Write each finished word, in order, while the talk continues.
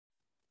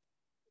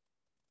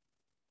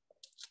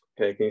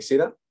Okay, can you see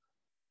that?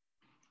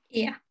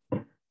 Yeah. Yeah,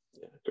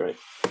 great.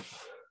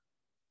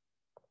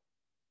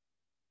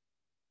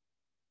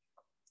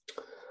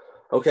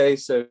 Okay,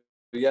 so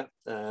yeah,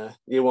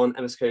 year one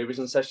MSK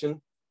revision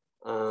session.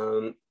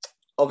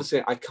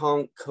 Obviously, I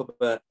can't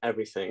cover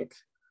everything.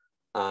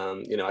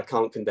 I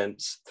can't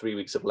condense 3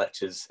 weeks of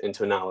lectures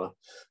into an hour,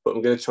 but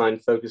I'm going to try and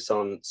focus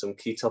on some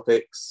key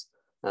topics,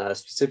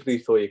 specifically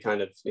for your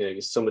kind of, your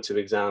summative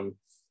exam,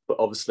 but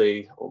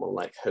obviously, or more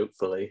like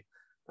hopefully,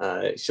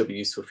 it should be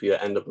useful for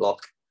your end of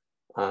block.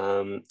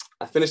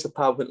 I finished the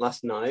PowerPoint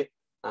last night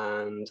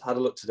and had a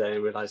look today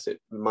and realized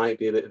it might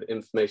be a bit of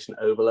information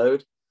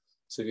overload.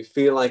 So if you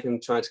feel like I'm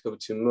trying to cover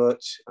too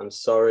much, I'm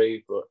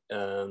sorry, but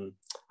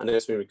I know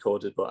it's been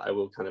recorded, but I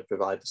will kind of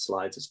provide the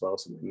slides as well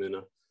to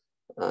Muna.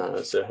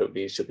 So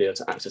hopefully you should be able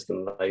to access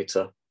them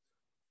later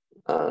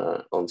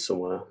on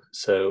somewhere.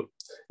 So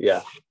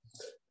yeah,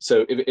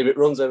 so if it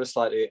runs over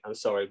slightly, I'm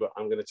sorry, but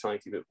I'm going to try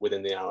and keep it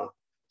within the hour.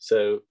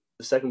 So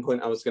the second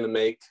point I was going to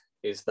make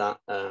is that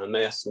I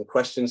may ask some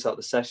questions throughout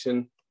the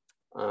session,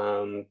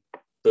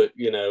 but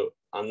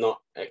I'm not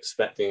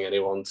expecting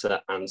anyone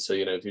to answer.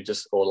 If you're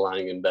just all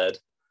lying in bed,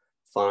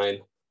 fine.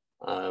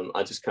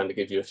 I just kind of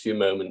give you a few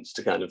moments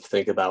to kind of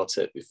think about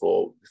it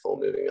before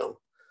moving on.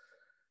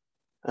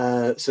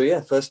 So yeah,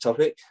 first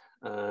topic,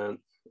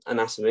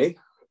 anatomy.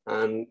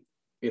 And,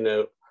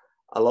 a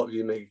lot of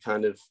you may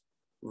kind of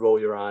roll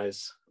your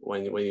eyes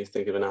when you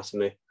think of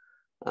anatomy.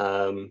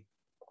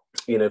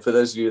 For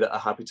those of you that are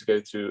happy to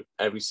go through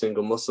every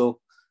single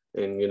muscle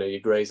in, your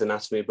Gray's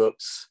Anatomy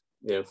books,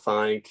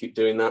 fine, keep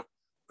doing that.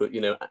 But,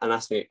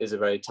 anatomy is a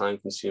very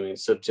time-consuming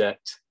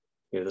subject.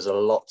 There's a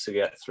lot to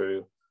get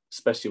through,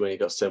 especially when you've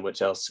got so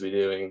much else to be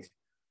doing.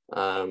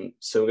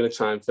 So we're going to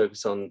try and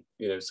focus on,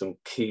 some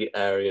key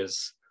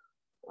areas,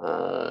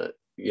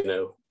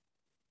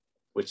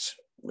 which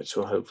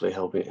will hopefully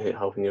help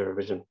in your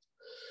revision.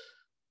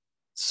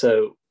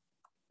 So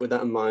with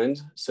that in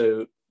mind,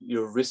 so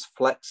your wrist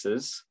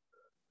flexors,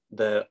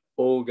 they're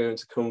all going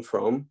to come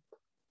from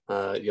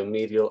your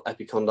medial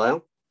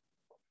epicondyle.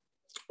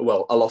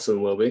 Well, a lot of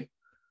them will be.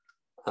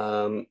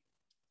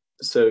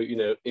 So,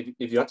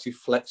 if you actually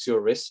flex your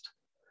wrist,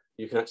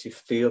 you can actually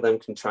feel them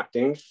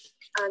contracting.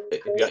 And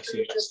if you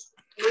actually just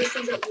most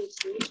things that we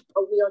teach,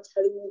 we are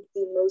telling you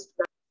the most.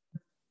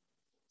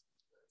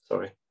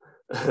 Sorry.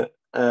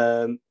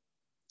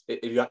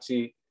 If you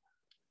actually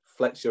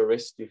flex your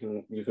wrist,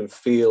 you can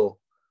feel,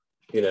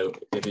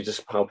 if you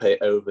just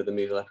palpate over the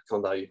medial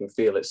epicondyle, you can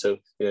feel it. So,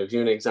 if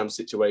you're in an exam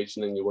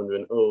situation and you're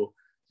wondering, oh,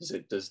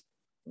 does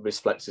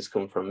wrist flexors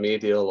come from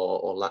medial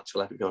or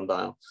lateral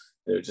epicondyle?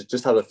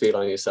 Just have a feel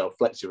on yourself,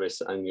 flex your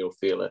wrist and you'll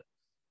feel it.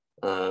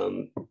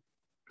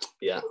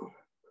 Yeah.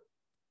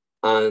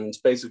 And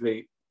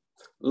basically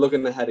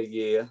looking ahead a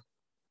year,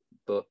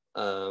 but,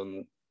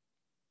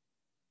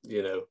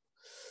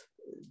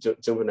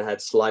 jumping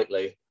ahead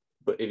slightly,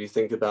 but if you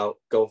think about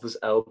golfer's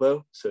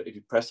elbow, so if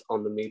you press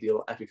on the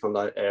medial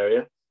epicondyle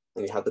area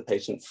and you have the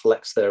patient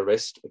flex their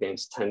wrist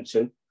against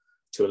tension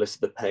to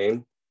elicit the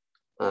pain,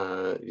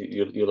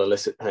 you'll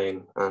elicit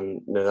pain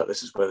and know that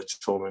this is where the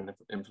trauma and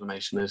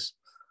inflammation is.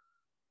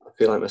 I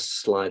feel like my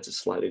slides are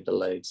slightly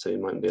delayed, so you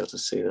might be able to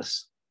see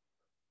this.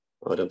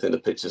 I don't think the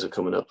pictures are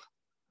coming up.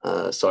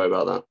 Sorry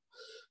about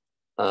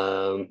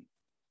that.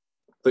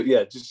 But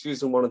yeah, just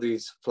using one of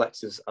these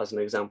flexors as an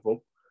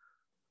example.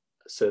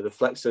 So the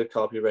flexor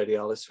carpi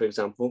radialis, for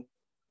example,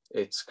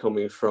 it's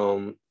coming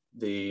from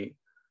the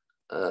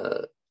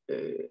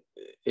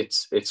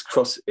it's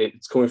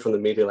coming from the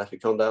medial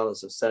epicondyle,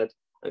 as I've said,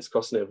 and it's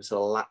crossing over to the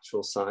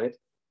lateral side.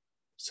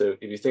 So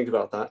if you think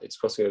about that, it's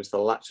crossing over to the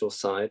lateral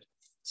side.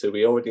 So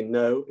we already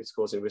know it's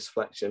causing wrist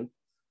flexion,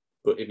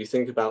 but if you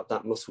think about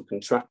that muscle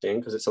contracting,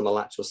 because it's on the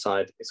lateral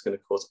side, it's going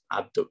to cause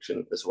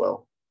abduction as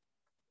well.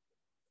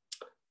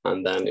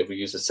 And then if we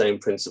use the same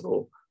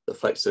principle, the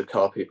flexor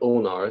carpi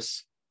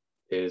ulnaris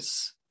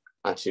is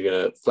actually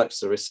going to flex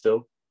the wrist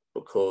still,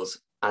 but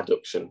cause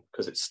adduction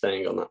because it's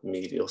staying on that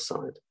medial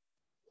side.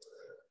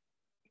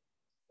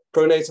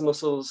 Pronator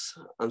muscles,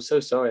 I'm so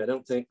sorry, I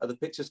don't think, are the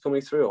pictures coming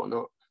through or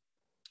not?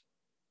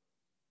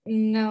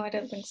 No, I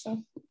don't think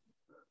so.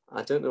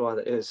 I don't know why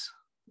that is.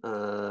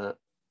 I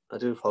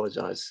do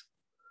apologize.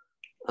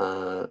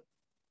 Sorry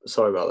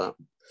about that.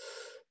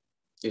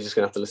 You're just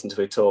gonna have to listen to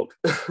me talk.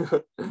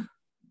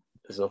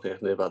 There's nothing I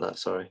can do about that,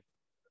 sorry.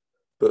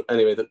 But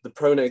anyway, the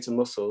pronator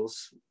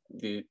muscles,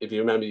 if you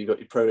remember, you've got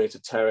your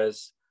pronator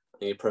teres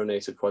and your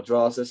pronator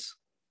quadratus.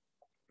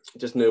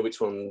 Just know which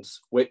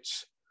one's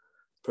which.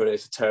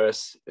 Pronator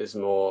teres is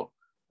more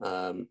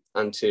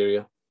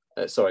anterior,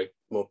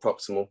 more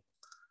proximal,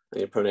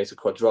 and your pronator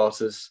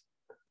quadratus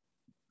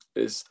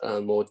is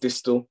more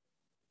distal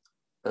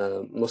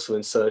muscle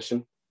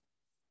insertion,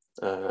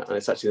 and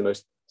it's actually the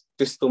most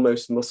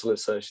distal-most muscle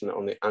insertion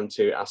on the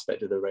anterior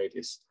aspect of the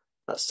radius.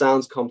 That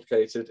sounds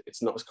complicated.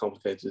 It's not as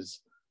complicated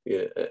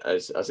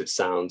as it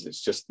sounds.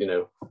 It's just,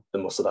 the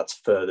muscle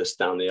that's furthest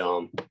down the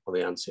arm on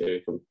the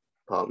anterior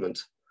compartment.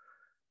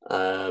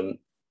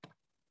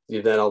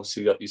 You then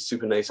obviously got your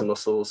supinator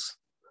muscles,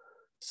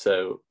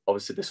 So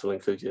obviously this will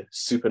include your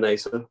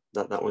supinator.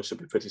 That one should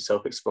be pretty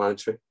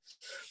self-explanatory.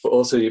 But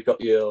also you've got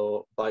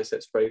your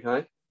biceps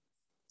brachii,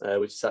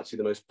 which is actually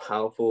the most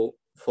powerful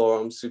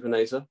forearm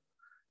supinator.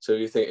 So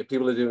you think if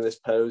people are doing this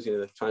pose,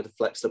 they're trying to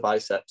flex the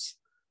biceps,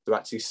 they're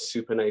actually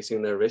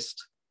supinating their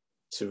wrist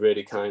to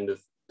really kind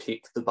of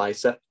peak the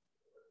bicep.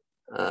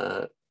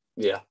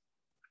 Yeah.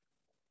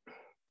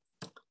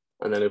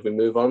 And then if we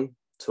move on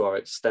to our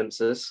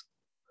extensors,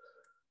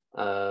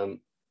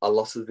 a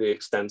lot of the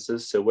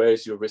extensors, so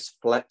whereas your wrist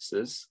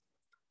flexors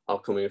are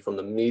coming from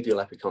the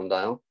medial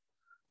epicondyle,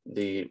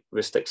 the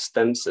wrist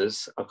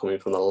extensors are coming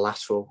from the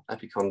lateral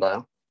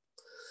epicondyle.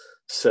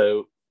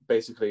 So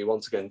basically,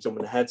 once again,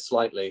 jumping ahead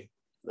slightly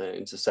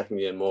into second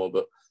year more,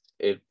 but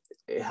it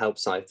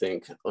helps, I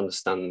think,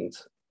 understand,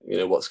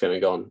 what's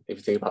going on. If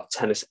you think about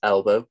tennis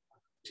elbow,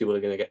 people are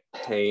going to get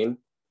pain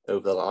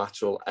over the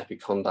lateral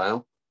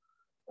epicondyle,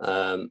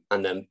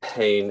 and then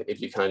pain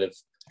if you kind of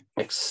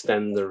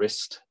extend the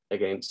wrist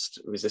against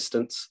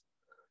resistance,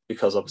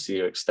 because obviously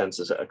your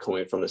extensors are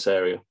coming from this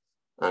area.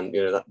 And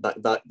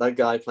that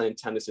guy playing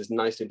tennis is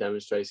nicely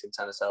demonstrating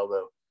tennis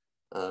elbow,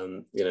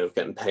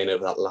 getting pain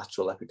over that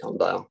lateral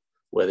epicondyle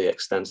where the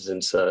extensors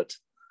insert.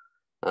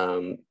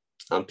 And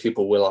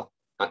people will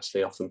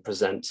actually often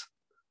present,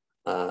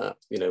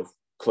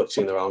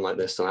 clutching their arm like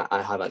this. And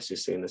I have actually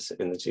seen this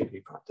in the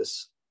GP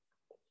practice.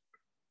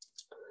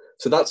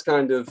 So that's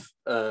kind of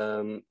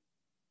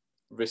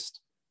wrist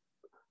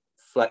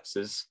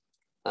flexors.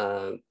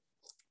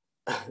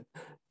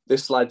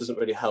 This slide doesn't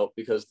really help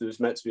because there was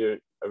meant to be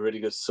a really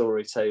good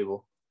summary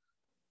table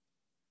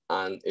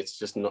and it's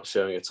just not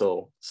showing at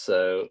all.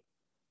 So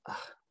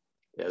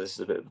yeah, this is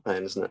a bit of a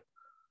pain, isn't it?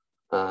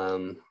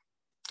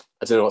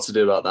 I don't know what to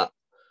do about that.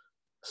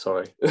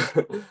 Sorry.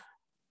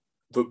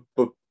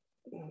 but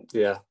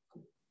yeah.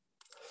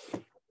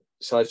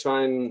 Shall I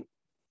try and,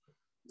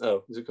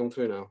 oh, has it come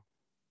through now?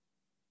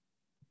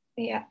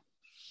 Yeah.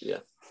 Yeah,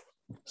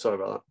 sorry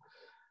about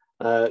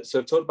that. So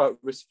I've talked about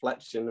wrist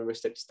flexion and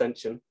wrist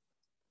extension,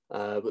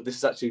 but this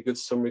is actually a good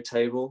summary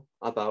table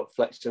about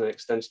flexion and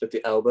extension of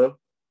the elbow.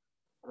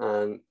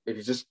 And if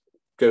you just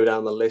go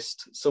down the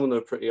list, some of them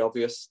are pretty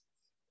obvious,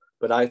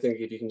 but I think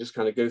if you can just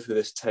kind of go through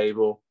this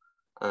table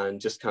and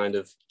just kind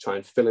of try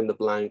and fill in the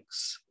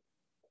blanks,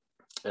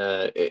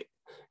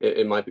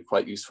 it might be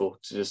quite useful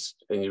to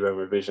just in your own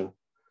revision.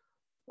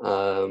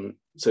 So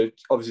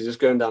obviously just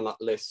going down that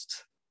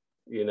list,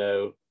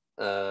 if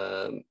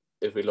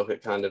we look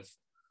at kind of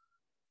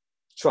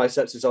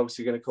triceps is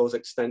obviously going to cause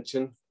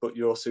extension, but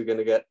you're also going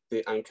to get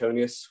the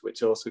anconeus,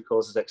 which also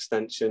causes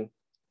extension.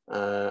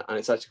 And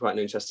it's actually quite an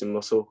interesting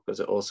muscle because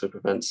it also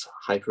prevents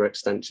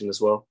hyperextension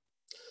as well.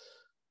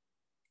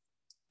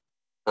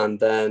 And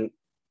then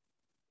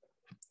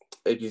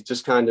if you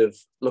just kind of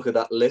look at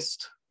that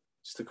list,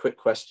 just a quick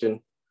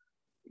question,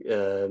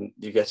 you're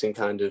getting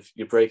kind of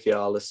your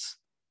brachialis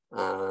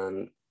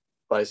and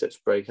biceps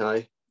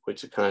brachii,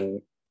 which are kind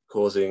of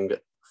causing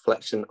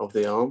flexion of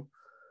the arm.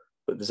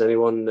 But does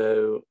anyone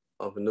know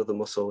of another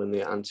muscle in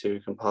the anterior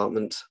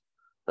compartment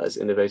that is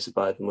innervated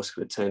by the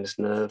muscular tenus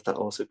nerve that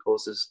also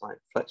causes like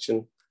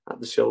flexion at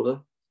the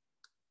shoulder?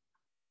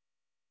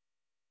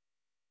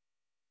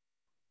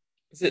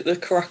 Is it the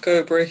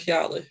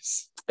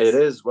coracobrachialis? It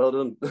is, well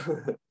done.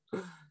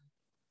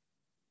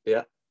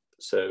 Yeah,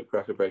 so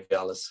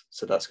coracobrachialis.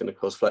 So that's going to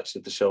cause flexion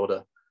of the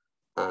shoulder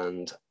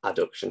and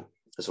adduction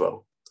as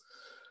well.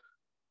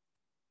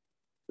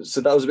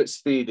 So that was a bit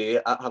speedy.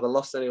 Have I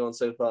lost anyone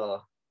so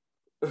far?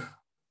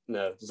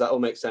 No, does that all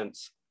make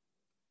sense?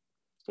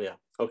 Yeah,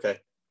 okay.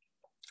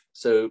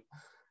 So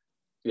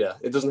yeah,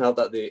 it doesn't help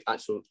that the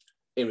actual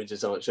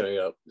images aren't showing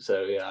up.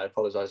 So yeah, I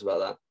apologize about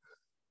that.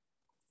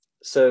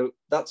 So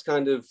that's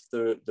kind of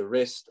the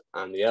wrist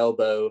and the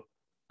elbow.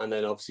 And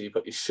then obviously you've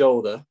got your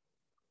shoulder.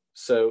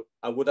 So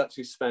I would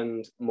actually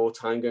spend more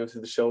time going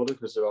through the shoulder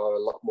because there are a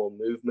lot more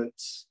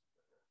movements.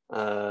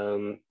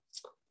 So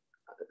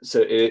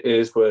it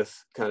is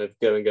worth kind of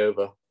going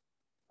over.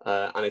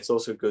 And it's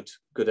also a good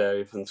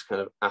area for them to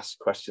kind of ask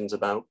questions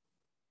about,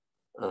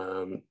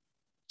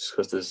 just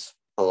because there's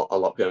a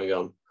lot going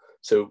on.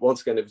 So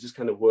once again, if you just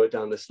kind of work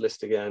down this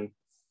list again,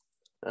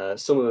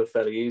 some of them are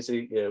fairly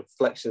easy.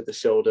 Flexion of the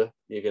shoulder,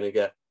 you're going to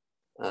get,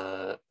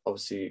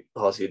 obviously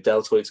part of your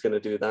deltoid is going to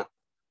do that,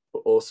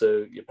 but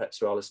also your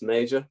pectoralis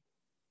major.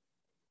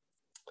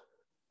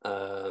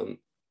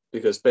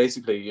 Because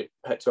basically your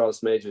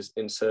pectoralis major is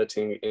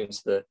inserting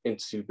into the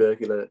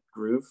intertubercular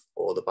groove,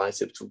 or the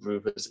bicipital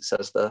groove as it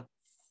says there.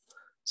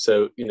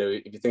 So,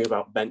 if you think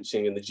about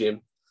benching in the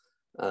gym,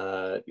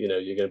 you're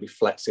going to be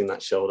flexing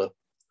that shoulder,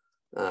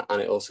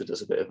 and it also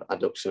does a bit of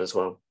adduction as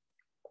well.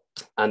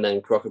 And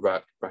then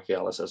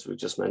coracobrachialis, as we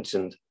just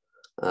mentioned,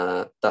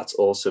 that's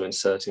also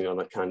inserting on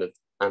that kind of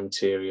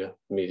anterior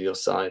medial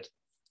side,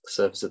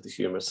 surface of the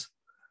humerus,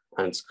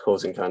 and it's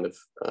causing kind of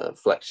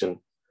flexion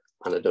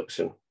and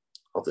adduction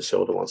of the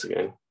shoulder once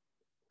again.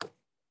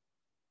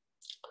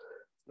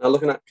 Now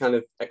looking at kind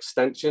of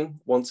extension,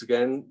 once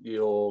again,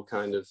 your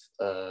kind of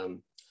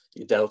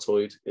your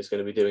deltoid is going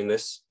to be doing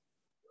this,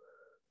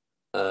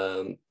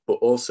 but but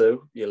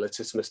also your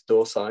latissimus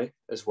dorsi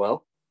as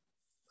well.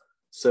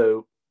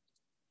 So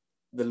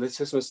the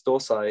latissimus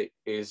dorsi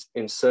is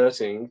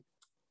inserting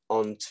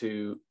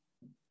into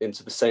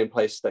the same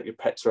place that your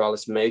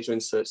pectoralis major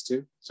inserts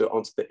to, so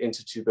onto the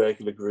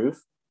intertubercular groove.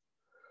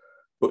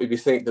 But if you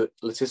think that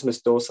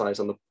latissimus dorsi is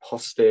on the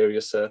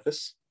posterior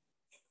surface,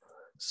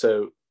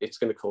 so it's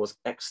going to cause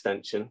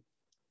extension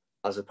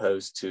as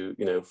opposed to,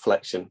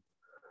 flexion.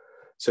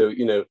 So,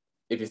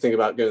 if you think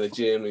about going to the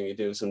gym and you're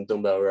doing some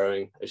dumbbell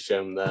rowing, as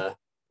shown there,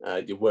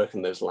 you're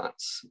working those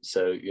lats.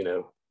 So,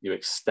 you're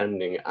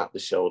extending at the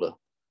shoulder.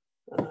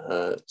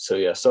 So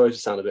yeah, sorry to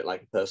sound a bit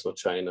like a personal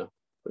trainer,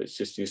 but it's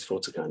just useful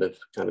to kind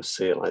of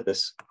see it like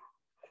this.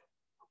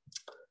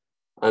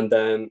 And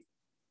then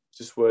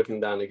just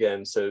working down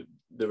again. So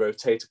the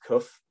rotator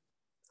cuff,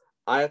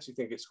 I actually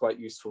think it's quite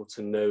useful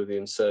to know the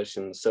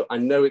insertions. So I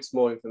know it's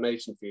more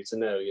information for you to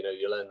know,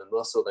 you learn the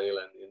muscle, then you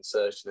learn the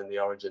insertion and the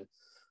origin.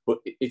 But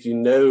if you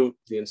know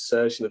the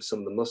insertion of some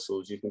of the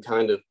muscles, you can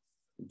kind of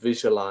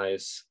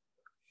visualize,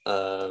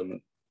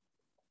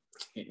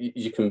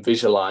 you can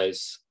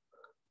visualize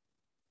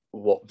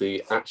what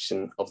the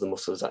action of the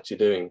muscle is actually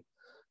doing.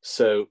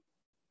 So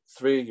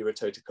 3 of your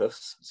rotator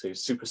cuffs, so your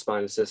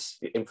supraspinatus,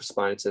 your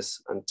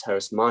infraspinatus, and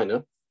teres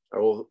minor,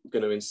 are all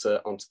going to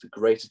insert onto the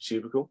greater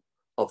tubercle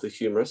of the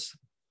humerus.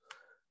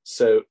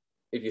 So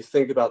if you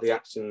think about the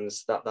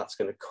actions that that's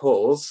going to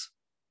cause,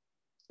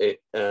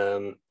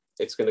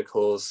 it's going to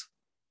cause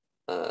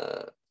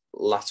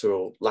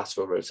lateral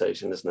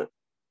rotation, isn't it?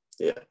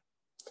 Yeah.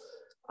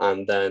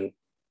 And then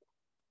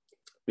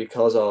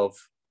because of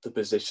the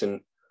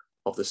position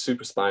of the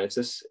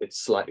supraspinatus, it's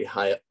slightly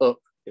higher up,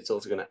 it's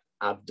also going to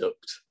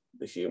abduct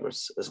the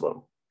humerus as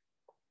well.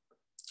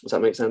 Does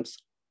that make sense?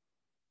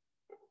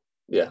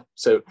 Yeah,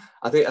 so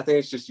I think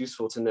it's just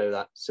useful to know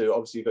that. So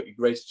obviously you've got your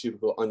greater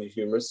tubercle on your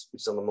humerus,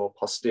 which is on the more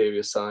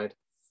posterior side.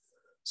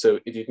 So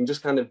if you can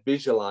just kind of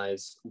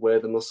visualize where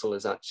the muscle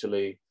is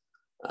actually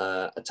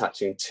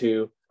attaching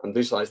to, and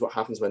visualize what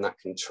happens when that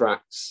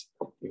contracts,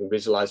 you can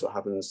visualize what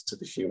happens to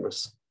the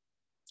humerus.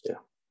 Yeah,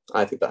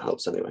 I think that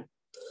helps anyway.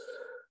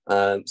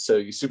 So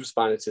your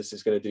supraspinatus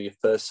is going to do your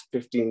first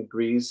 15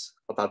 degrees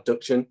of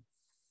abduction,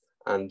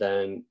 and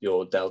then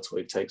your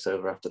deltoid takes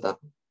over after that.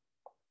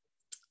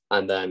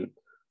 And then,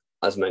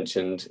 as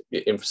mentioned,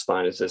 your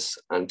infraspinatus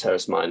and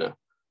teres minor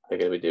are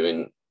going to be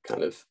doing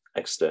kind of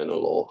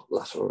external or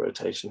lateral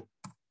rotation.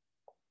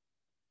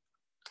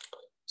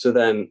 So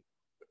then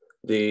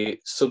the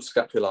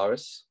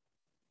subscapularis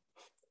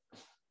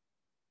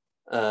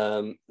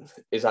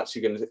is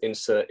actually going to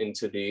insert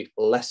into the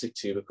lesser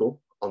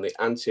tubercle on the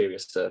anterior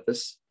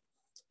surface.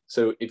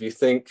 So if you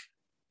think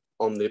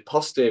on the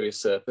posterior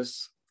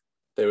surface,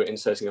 they were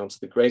inserting onto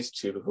the greater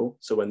tubercle.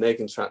 So when they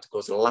contract, it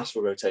causes a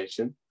lateral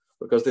rotation.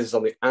 Because this is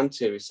on the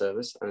anterior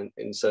surface and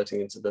inserting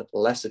into the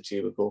lesser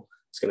tubercle,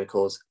 it's going to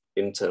cause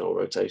internal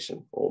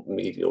rotation or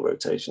medial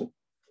rotation.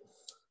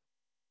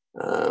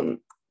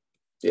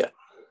 Yeah,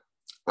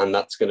 and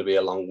that's going to be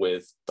along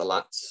with the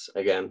lats,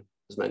 again,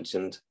 as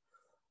mentioned,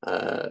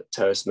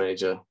 teres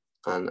major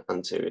and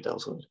anterior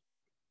deltoid.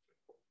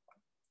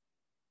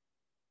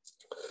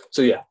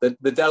 So yeah,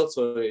 the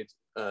deltoid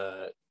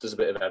does a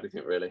bit of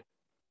everything really.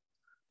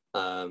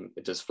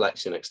 It does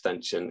flexion,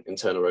 extension,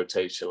 internal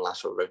rotation,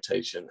 lateral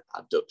rotation,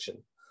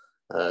 abduction.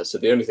 So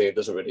the only thing it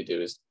doesn't really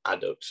do is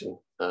adduction.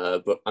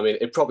 But I mean,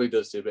 it probably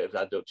does do a bit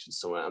of adduction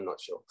somewhere, I'm not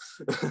sure.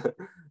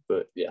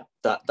 But yeah,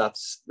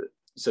 that's,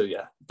 so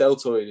yeah,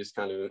 deltoid is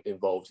kind of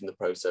involved in the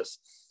process.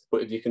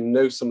 But if you can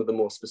know some of the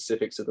more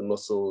specifics of the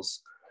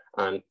muscles,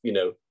 and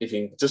if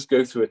you just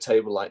go through a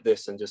table like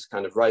this and just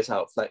kind of write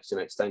out flexion,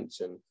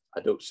 extension,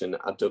 adduction,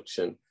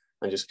 abduction,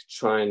 and just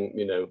try and,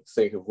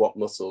 think of what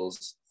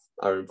muscles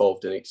are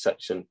involved in each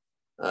section,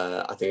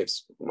 I think it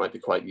might be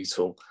quite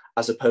useful,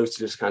 as opposed to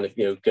just kind of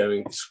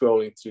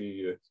scrolling through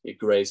your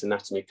Gray's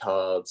Anatomy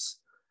cards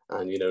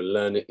and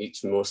learning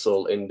each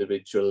muscle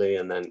individually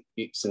and then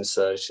each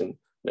insertion.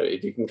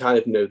 If you can kind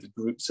of know the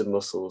groups of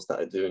muscles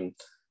that are doing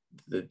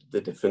the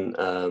different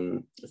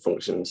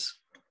functions,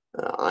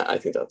 I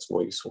think that's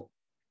more useful.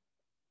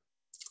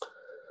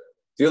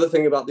 The other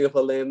thing about the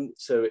upper limb,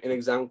 so in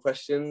exam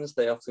questions,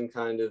 they often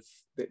kind of,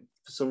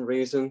 for some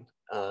reason,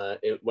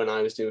 when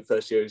I was doing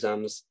first year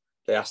exams,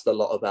 they asked a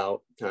lot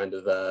about kind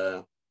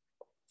of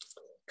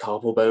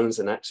carpal bones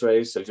and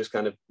x-rays. So just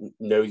kind of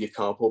know your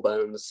carpal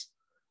bones.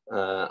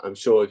 I'm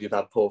sure if you've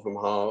had Paul from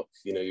Hark,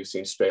 you've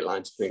seen straight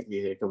lines, think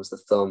here comes the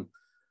thumb.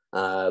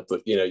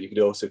 But you could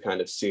also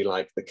kind of see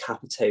like the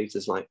capitate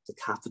as like the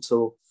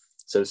capital.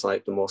 So it's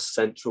like the more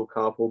central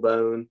carpal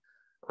bone.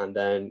 And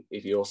then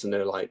if you also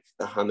know like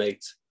the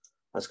hamate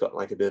has got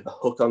like a bit of a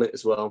hook on it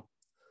as well.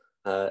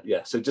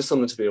 Yeah, so just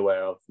something to be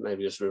aware of.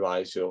 Maybe just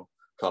revise your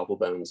carpal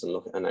bones and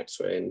look at an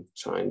x-ray and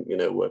try and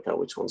work out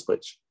which one's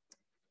which.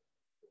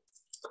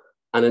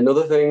 And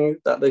another thing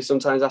that they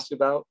sometimes ask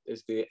about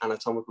is the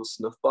anatomical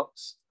snuff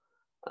box.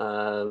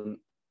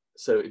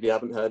 So if you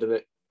haven't heard of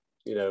it,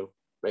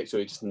 make sure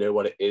you just know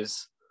what it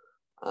is.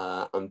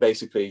 And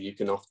basically you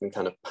can often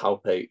kind of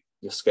palpate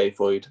your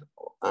scaphoid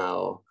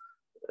or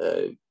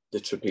the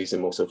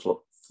trapezium also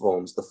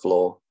forms the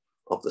floor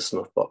of the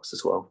snuff box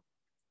as well.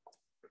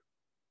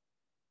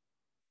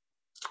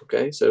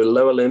 Okay, so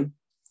lower limb,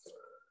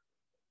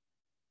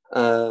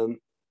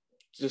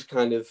 just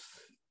kind of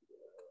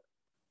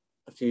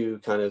a few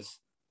kind of,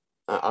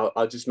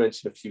 I'll just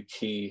mention a few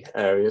key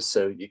areas.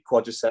 So your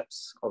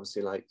quadriceps,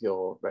 obviously like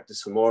your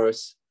rectus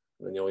femoris,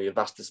 and then your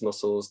vastus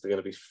muscles, they're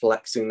going to be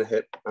flexing the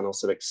hip and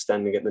also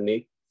extending at the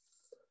knee.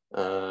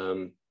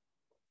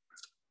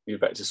 Your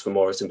rectus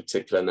femoris in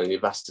particular, and then your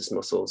vastus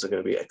muscles are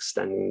going to be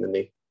extending the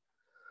knee.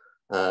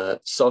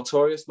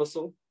 Sartorius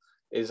muscle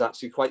is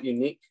actually quite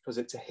unique because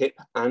it's a hip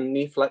and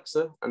knee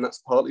flexor, and that's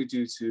partly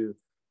due to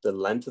the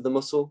length of the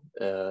muscle.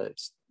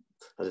 It's,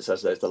 as it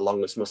says, there's the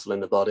longest muscle in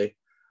the body.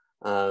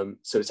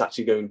 So it's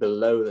actually going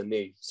below the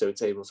knee, so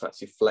it's able to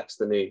actually flex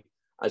the knee,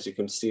 as you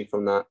can see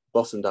from that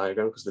bottom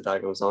diagram, because the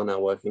diagrams are now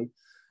working.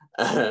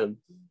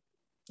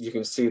 You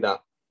can see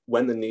that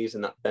when the knee's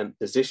in that bent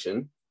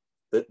position,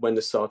 that when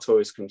the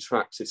sartorius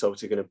contracts, it's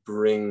obviously going to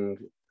bring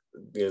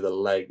the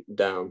leg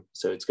down,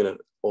 so it's going to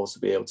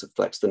also be able to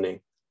flex the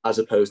knee, as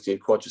opposed to your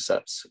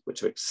quadriceps,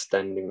 which are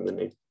extending the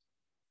knee.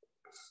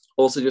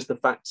 Also, just the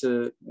fact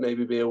to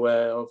maybe be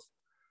aware of,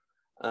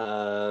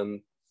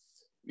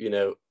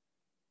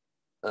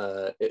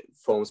 it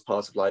forms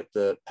part of like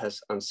the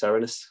pes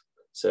anserinus.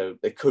 So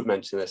they could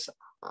mention this.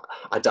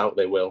 I doubt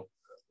they will.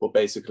 But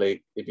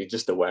basically, if you're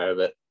just aware of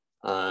it,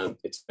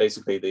 it's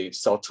basically the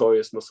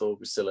sartorius muscle,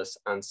 gracilis,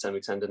 and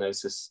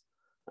semitendinosus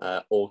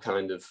all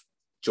kind of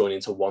join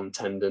into one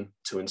tendon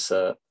to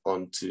insert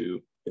onto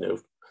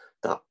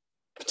that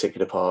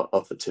particular part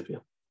of the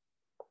tibia.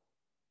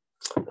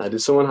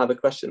 Did someone have a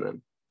question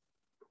then?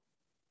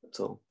 That's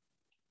all.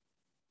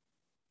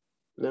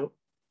 No?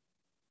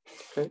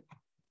 Okay.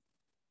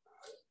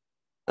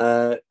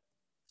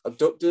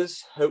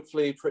 Abductors,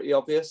 hopefully pretty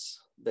obvious.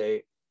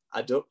 They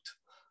adduct.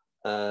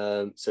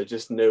 So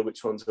just know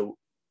which ones are,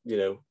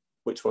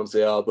 which ones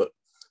they are, but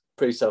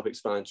pretty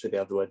self-explanatory. They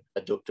have the word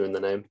adductor in the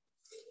name.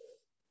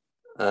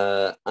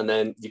 And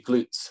then your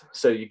glutes.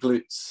 So your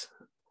glutes.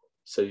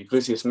 So your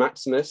gluteus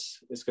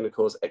maximus is going to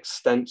cause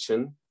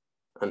extension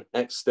and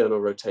external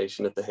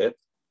rotation of the hip,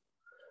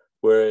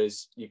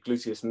 whereas your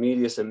gluteus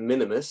medius and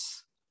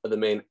minimus are the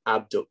main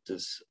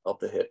abductors of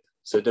the hip.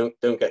 So don't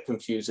get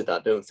confused with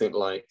that. Don't think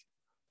like,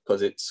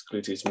 because it's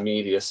gluteus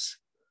medius,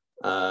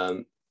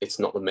 it's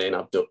not the main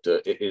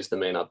abductor. It is the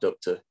main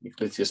abductor. Your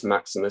gluteus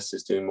maximus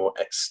is doing more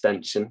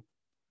extension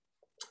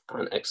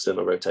and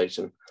external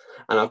rotation.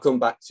 And I'll come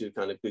back to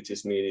kind of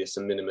gluteus medius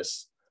and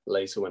minimus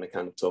later when I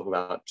kind of talk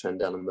about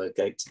Trendelenburg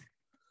gait.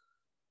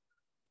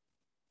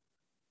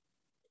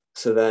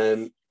 So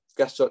then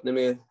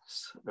gastrocnemius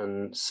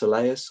and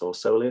soleus, or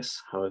soleus,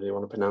 however you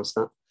want to pronounce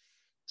that.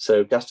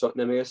 So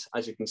gastrocnemius,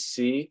 as you can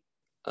see,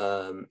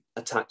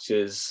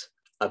 attaches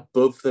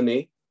above the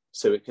knee,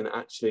 so it can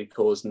actually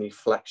cause knee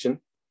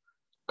flexion,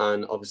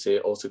 and obviously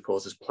it also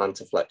causes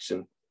plantar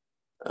flexion,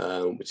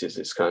 which is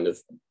its kind of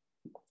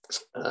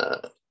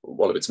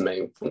one of its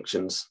main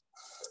functions.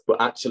 But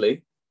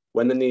actually,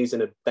 when the knee is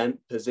in a bent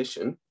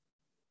position,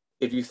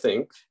 if you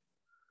think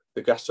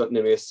the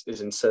gastrocnemius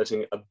is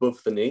inserting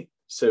above the knee,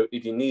 so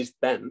if your knee's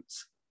bent,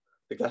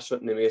 the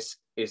gastrocnemius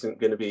isn't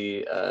going to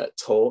be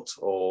taut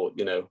or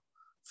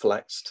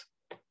flexed.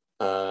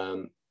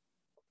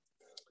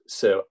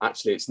 So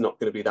actually, it's not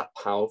going to be that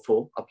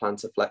powerful a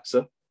plantar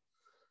flexor,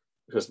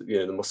 because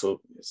the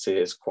muscle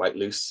is quite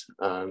loose.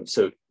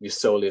 So your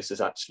soleus is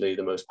actually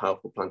the most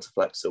powerful plantar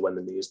flexor when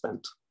the knee is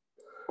bent.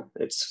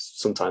 It's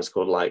sometimes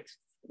called like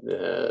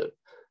the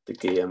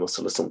gear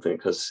muscle or something,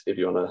 because if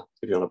you're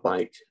on a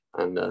bike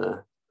and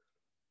you're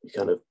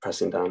kind of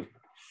pressing down,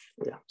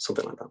 yeah,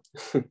 something like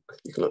that.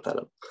 You can look that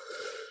up.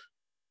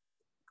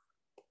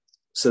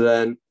 So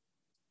then,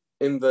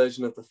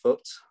 inversion of the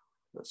foot.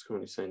 That's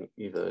currently saying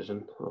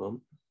eversion. Hold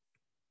on.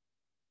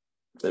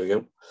 There we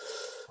go.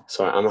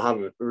 Sorry, I'm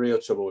having real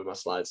trouble with my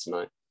slides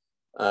tonight.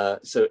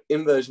 So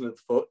inversion of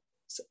the foot,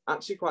 it's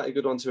actually quite a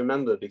good one to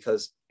remember,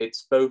 because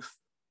it's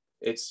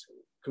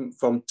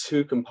from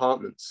two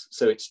compartments.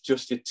 So it's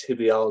just your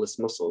tibialis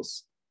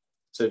muscles.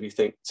 So if you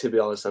think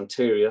tibialis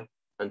anterior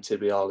and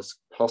tibialis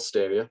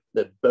posterior,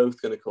 they're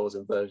both going to cause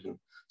inversion.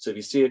 So if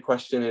you see a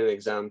question in an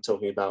exam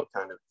talking about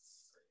kind of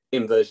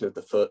inversion of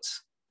the foot,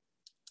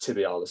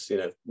 tibialis,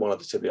 one of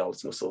the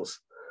tibialis muscles.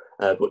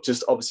 But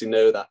just obviously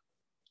know that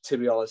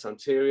tibialis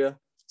anterior,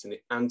 it's in the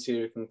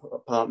anterior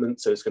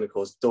compartment, so it's going to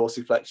cause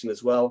dorsiflexion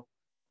as well.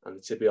 And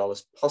the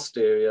tibialis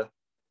posterior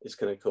is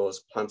going to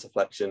cause plantar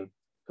flexion,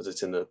 because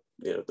it's in the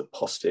the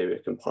posterior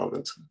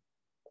compartment.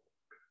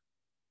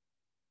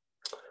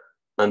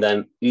 And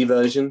then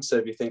eversion. So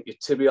if you think your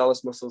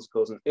tibialis muscles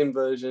causing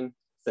inversion,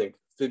 think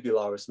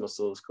fibularis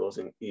muscles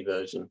causing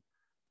eversion.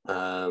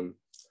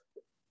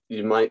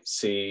 You might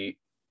see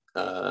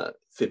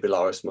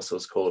fibularis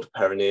muscles called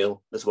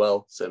perineal as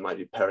well. So it might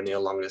be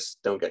perineal longus.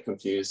 Don't get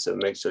confused. So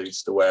make sure you're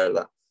just aware of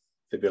that.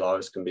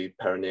 Fibularis can be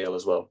perineal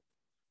as well.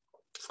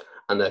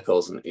 And they're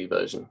causing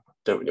eversion.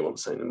 Don't really want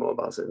to say any more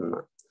about it than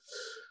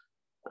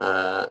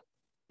that.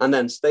 And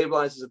then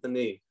stabilizers of the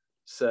knee.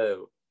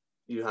 So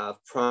you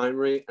have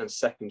primary and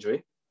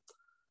secondary.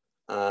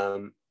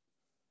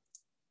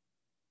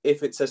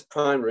 If it says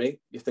primary,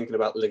 you're thinking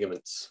about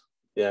ligaments,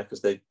 yeah,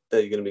 because they're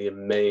going to be your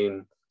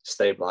main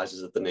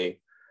stabilizers of the knee.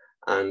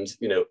 And,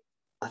 you know,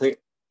 I think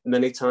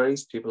many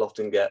times people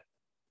often get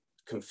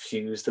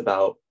confused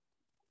about,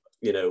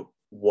 you know,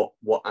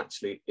 what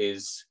actually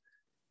is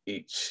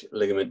each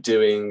ligament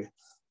doing.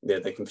 You know,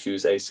 they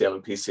confuse ACL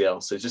and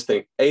PCL. So just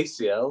think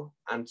ACL,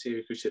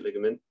 anterior cruciate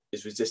ligament,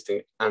 is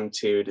resisting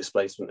anterior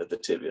displacement of the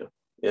tibia,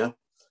 yeah?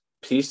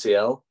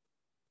 PCL,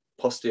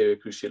 posterior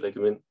cruciate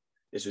ligament,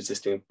 is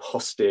resisting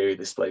posterior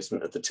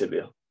displacement of the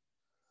tibia.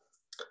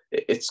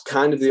 It's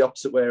kind of the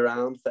opposite way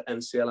around for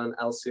MCL and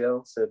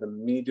LCL. So the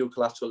medial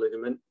collateral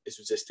ligament is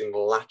resisting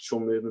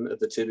lateral movement of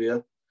the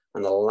tibia,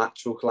 and the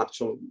lateral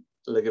collateral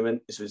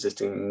ligament is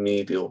resisting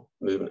medial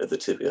movement of the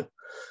tibia.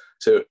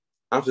 So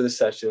after this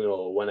session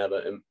or whenever,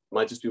 it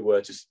might just be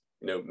worth just,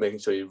 you know, making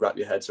sure you wrap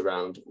your heads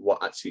around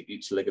what actually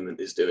each ligament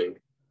is doing.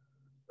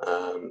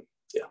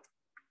 Yeah.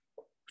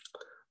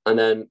 And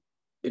then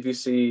if you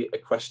see a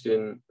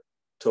question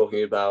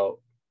talking about,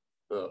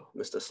 oh,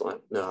 missed a slide.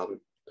 No, I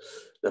haven't.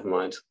 Never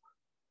mind.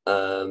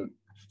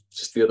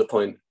 Just the other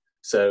point.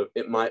 So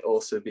it might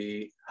also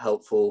be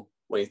helpful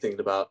when you're thinking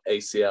about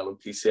ACL and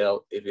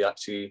PCL, if you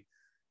actually,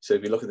 so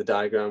if you look at the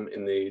diagram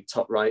in the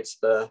top right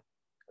there,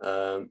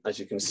 as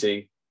you can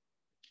see,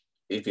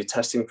 if you're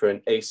testing for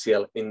an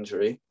ACL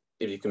injury,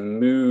 if you can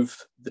move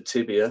the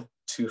tibia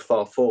too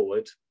far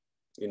forward,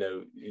 you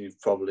know, you've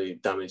probably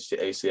damaged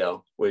your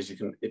ACL. Whereas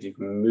if you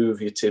can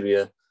move your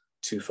tibia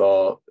too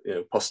far, you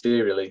know,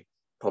 posteriorly,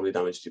 probably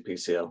damaged your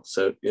PCL.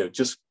 So, you know,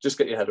 just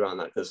get your head around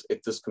that, because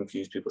it does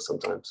confuse people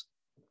sometimes.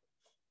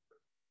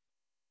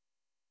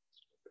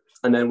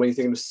 And then when you're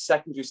thinking of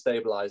secondary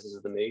stabilizers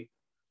of the knee,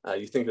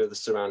 you're thinking of the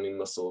surrounding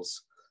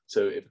muscles.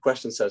 So if a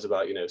question says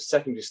about, you know,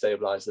 secondary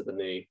stabilizers of the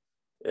knee,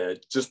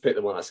 just pick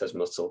the one that says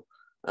muscle.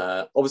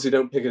 Obviously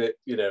don't pick it,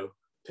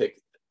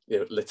 pick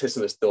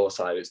latissimus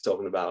dorsi. It's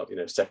talking about, you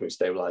know, secondary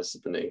stabilizers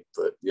of the knee,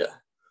 but yeah,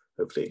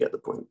 hopefully you get the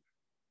point.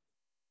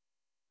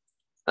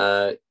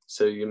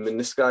 So your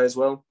menisci as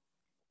well.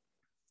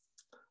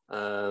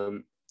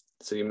 So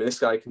your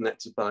menisci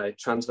connected by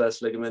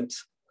transverse ligament.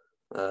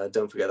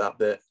 Don't forget that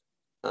bit.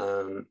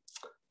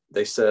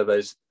 They serve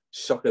as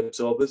shock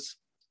absorbers,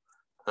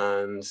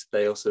 and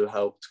they also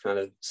help to kind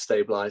of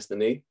stabilize the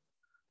knee.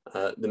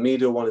 The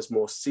medial one is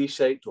more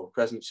C-shaped or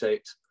crescent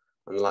shaped,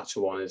 and the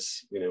lateral one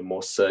is, you know,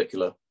 more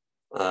circular.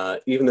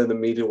 Even though the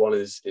medial one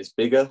is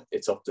bigger,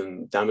 it's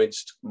often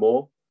damaged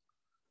more.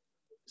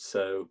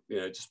 So, you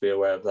know, just be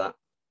aware of that.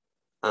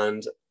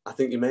 And I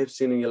think you may have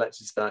seen in your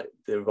lectures that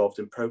they're involved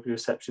in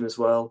proprioception as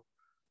well.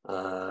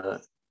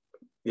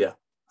 Yeah,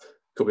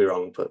 could be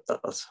wrong, but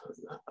that's,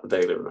 I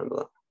vaguely remember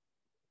that.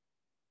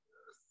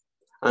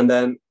 And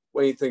then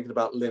when you're thinking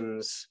about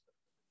limbs,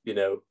 you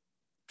know,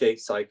 gait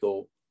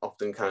cycle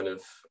often kind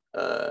of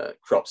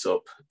crops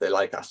up. They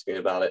like asking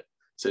about it.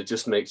 So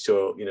just make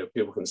sure, you know,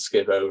 people can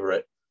skip over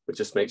it, but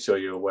just make sure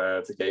you're aware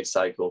of the gait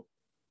cycle.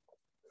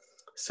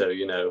 So,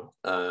 you know,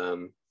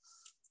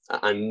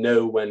 and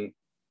know when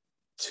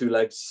two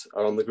legs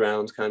are on the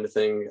ground kind of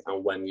thing,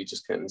 and when you're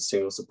just getting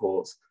single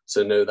support.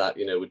 So know that,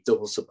 you know, with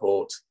double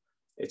support,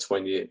 it's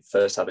when you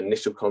first have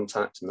initial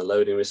contact and the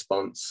loading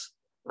response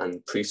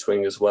and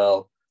pre-swing as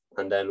well.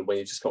 And then when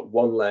you've just got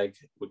one leg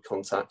with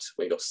contact,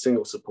 when you've got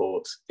single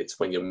support, it's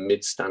when you're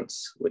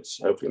mid-stance, which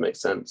hopefully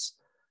makes sense,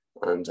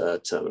 and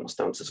terminal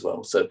stance as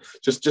well. So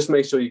just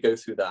make sure you go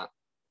through that.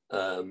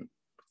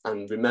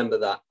 And remember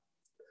that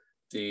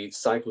the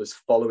cycle is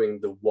following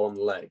the one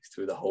leg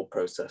through the whole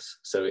process.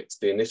 So it's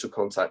the initial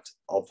contact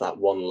of that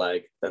one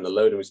leg, then the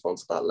loading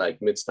response of that leg,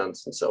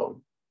 mid-stance, and so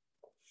on.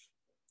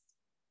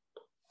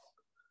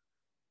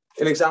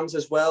 In exams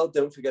as well,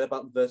 don't forget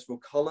about the vertebral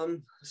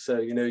column. So,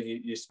 you know,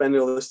 you're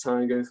spending all this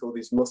time going through all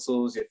these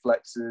muscles, your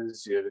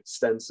flexors, your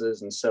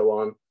extensors, and so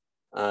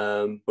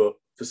on. But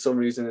for some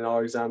reason in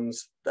our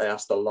exams, they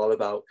asked a lot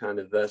about kind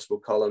of vertebral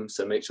column.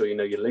 So make sure you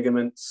know your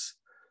ligaments,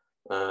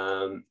 you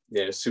know,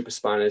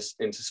 supraspinous,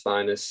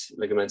 interspinous,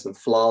 ligamentum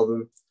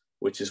flavum,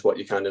 which is what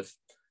you kind of,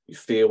 you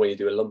feel when you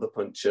do a lumbar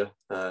puncture.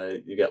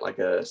 You get like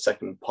a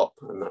second pop,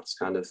 and that's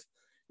kind of,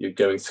 you're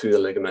going through the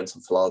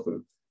ligamentum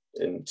flavum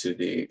into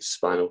the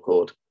spinal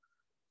cord.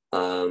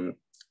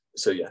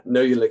 So yeah,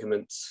 know your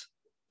ligaments,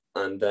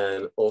 and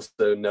then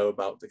also know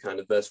about the kind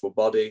of vertebral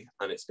body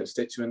and its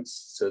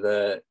constituents. So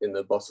they're in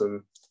the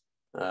bottom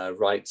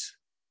right,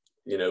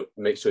 you know,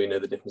 make sure you know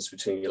the difference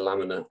between your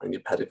lamina and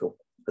your pedicle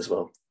as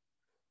well.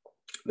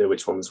 Know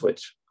which one's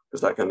which,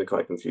 because that can be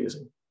quite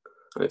confusing,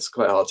 and it's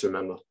quite hard to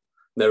remember.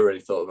 Never really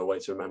thought of a way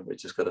to remember it,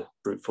 just got to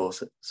brute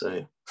force it.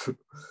 So yeah.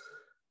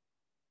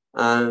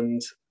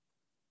 And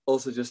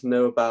also just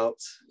know about,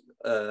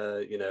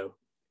 you know,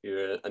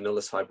 your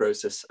annulus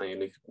fibrosis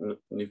and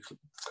your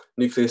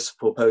nucleus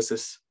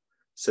pulposus.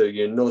 So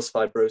your annulus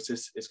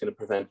fibrosis is going to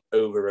prevent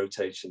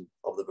over-rotation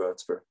of the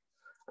vertebra.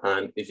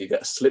 And if you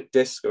get a slip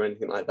disc or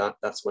anything like that,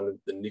 that's when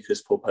the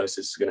nucleus pulposus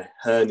is going to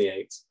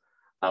herniate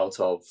out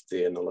of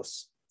the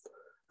annulus.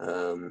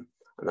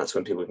 And And that's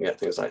when people can get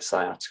things like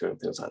sciatica and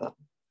things like that.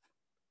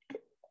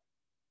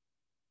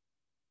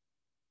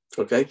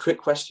 Okay, quick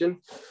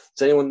question.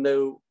 Does anyone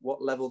know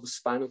what level the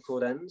spinal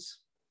cord ends?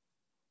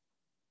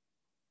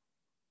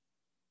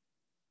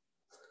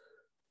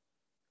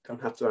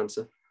 Don't have to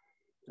answer.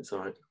 It's all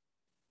right.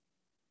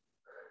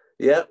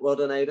 Yeah, well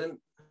done, Aidan.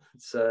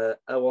 It's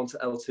L1 to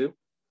L2.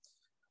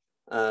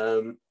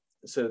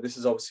 So this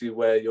is obviously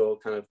where your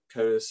kind of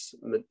conus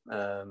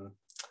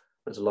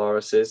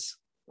medullaris is.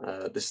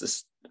 This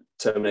is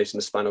termination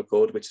of the spinal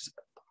cord, which is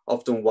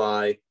often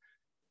why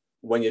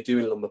when you're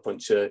doing lumbar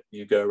puncture,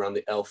 you go around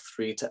the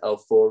L3 to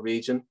L4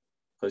 region,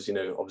 because, you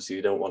know, obviously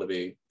you don't want to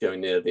be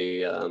going near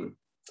the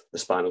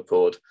spinal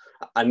cord.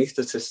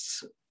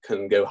 Anesthetists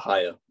can go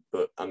higher,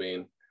 but I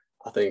mean,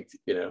 I think,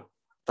 you know,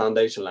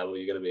 foundation level,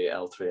 you're going to be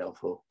L3,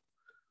 L4,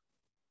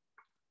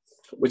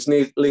 which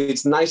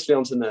leads nicely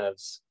onto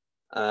nerves.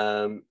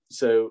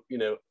 So, you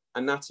know,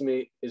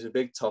 anatomy is a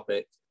big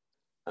topic,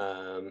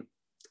 and,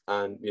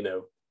 you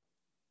know,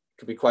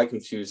 can be quite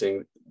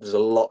confusing. There's a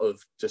lot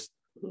of just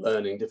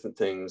learning different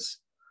things,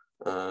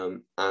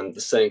 and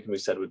the same can be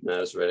said with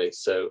nerves, really.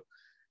 So,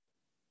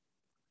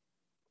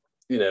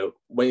 you know,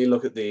 when you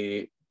look at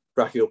the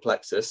brachial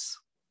plexus,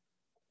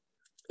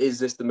 is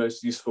this the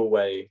most useful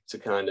way to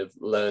kind of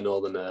learn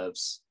all the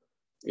nerves?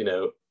 You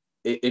know,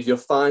 if you're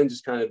fine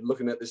just kind of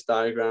looking at this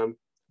diagram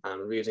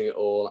and reading it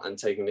all and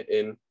taking it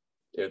in,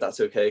 you know, that's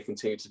okay,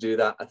 continue to do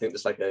that. I think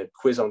there's like a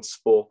quiz on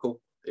Sporkle.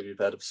 If you've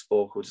heard of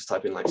Sporkle, just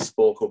type in like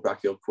Sporkle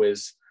brachial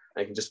quiz,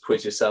 and you can just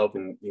quiz yourself,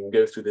 and you can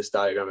go through this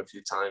diagram a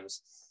few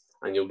times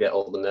and you'll get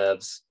all the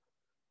nerves.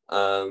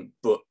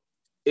 But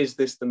is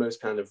this the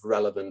most kind of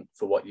relevant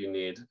for what you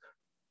need?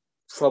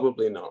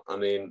 Probably not. I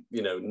mean,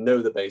 you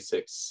know the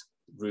basics,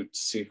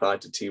 roots C5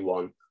 to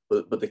T1,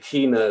 but the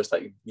key nerves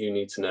that you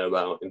need to know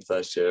about in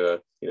first year are,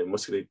 you know,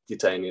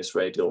 musculocutaneous,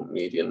 radial,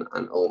 median,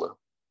 and ulnar.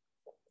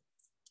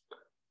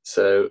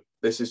 So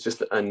this is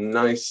just a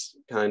nice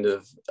kind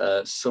of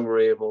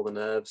summary of all the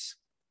nerves.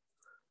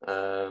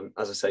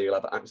 As I say, you'll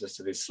have access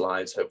to these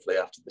slides hopefully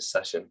after this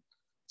session,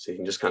 so you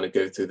can just kind of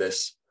go through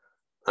this.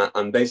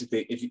 And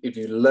basically, if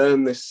you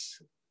learn this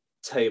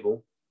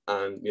table,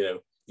 and, you know,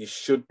 you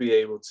should be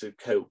able to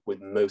cope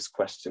with most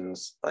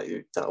questions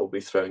that will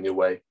be thrown your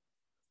way,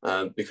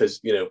 because,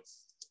 you know,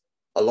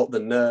 a lot of the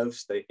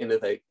nerves, they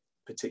innervate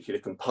particular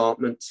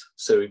compartments.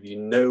 So if you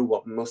know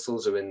what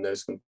muscles are in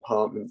those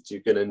compartments, you're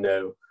going to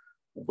know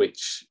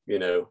which, you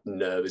know,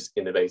 nerve is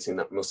innervating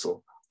that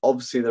muscle.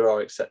 Obviously, there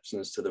are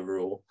exceptions to the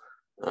rule.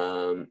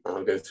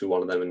 I'll go through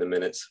one of them in a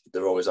minute.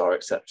 There always are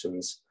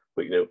exceptions,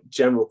 but, you know,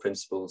 general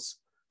principles,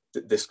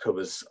 this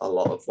covers a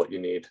lot of what you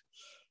need.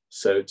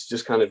 So to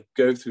just kind of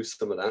go through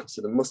some of that.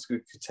 So the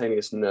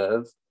musculocutaneous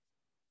nerve,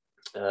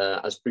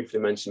 as briefly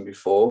mentioned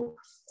before,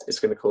 it's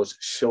going to cause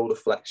shoulder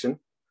flexion.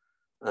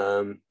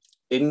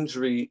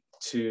 Injury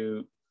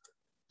to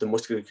the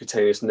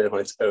musculocutaneous nerve on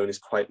its own is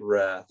quite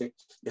rare. I think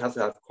you have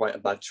to have quite a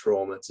bad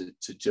trauma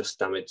to just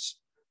damage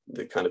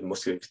the kind of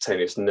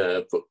musculocutaneous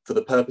nerve. But for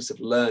the purpose of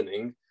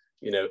learning,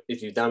 you know,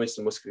 if you damage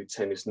the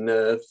musculocutaneous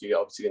nerve, you're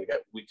obviously going to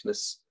get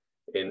weakness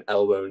in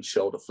elbow and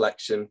shoulder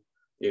flexion.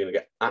 You're going to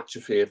get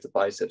atrophy of the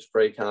biceps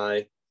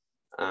brachii,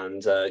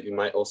 and you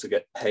might also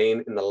get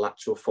pain in the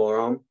lateral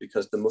forearm,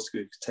 because the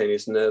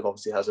musculocutaneous nerve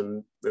obviously has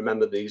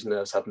remember these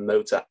nerves have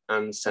motor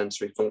and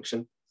sensory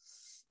function.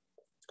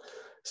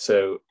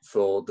 So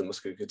for the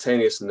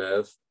musculocutaneous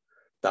nerve,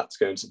 that's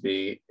going to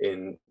be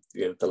in,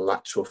 you know, the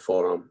lateral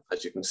forearm,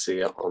 as you can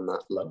see on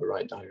that lower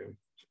right diagram.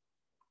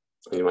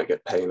 And you might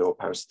get pain or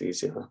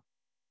paresthesia.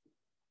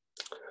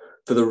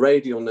 For the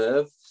radial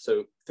nerve,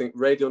 so think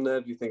radial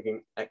nerve, you're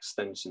thinking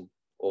extension,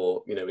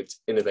 or, you know,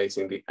 it's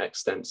innervating the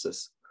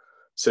extensors.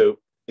 So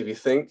if you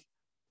think,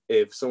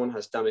 if someone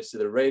has damage to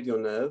the radial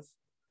nerve,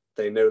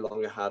 they no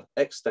longer have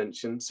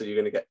extension, so you're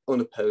going to get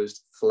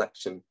unopposed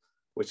flexion,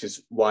 which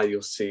is why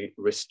you'll see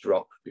wrist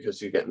drop,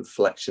 because you're getting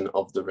flexion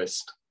of the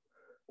wrist.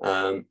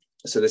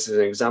 So this is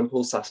an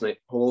example, Sassanate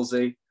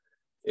palsy.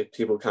 If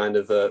people kind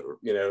of,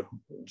 you know,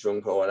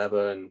 drunk or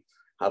whatever, and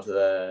have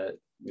their,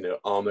 you know,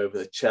 arm over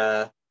the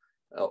chair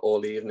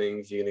all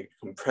evening, you're going to get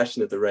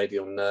compression of the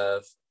radial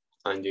nerve,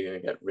 and you're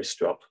going to get wrist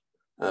drop,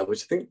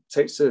 which I think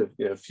takes a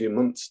few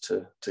months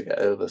to get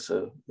over.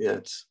 So yeah,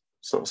 it's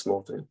not a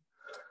small thing.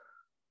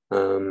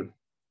 And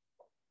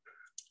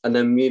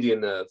then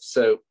median nerve.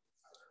 So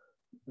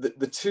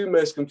the two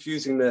most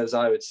confusing nerves,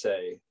 I would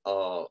say,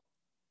 are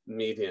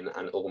median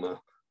and ulnar.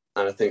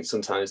 And I think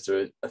sometimes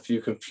there are a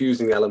few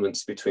confusing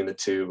elements between the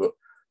two, but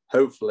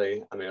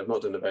hopefully, I mean, I've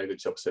not done a very good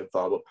job so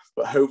far,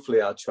 but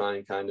hopefully I'll try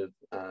and kind of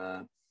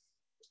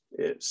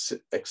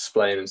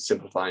explain and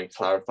simplify and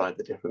clarify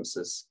the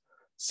differences.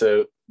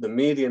 So the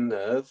median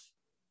nerve,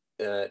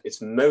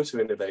 its motor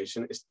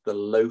innervation is the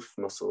loaf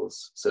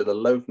muscles. So the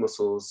loaf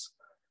muscles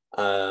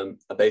are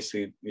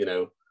basically, you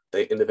know,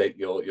 they innervate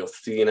your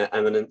thenar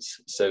eminence,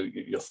 so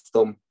your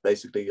thumb,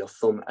 basically your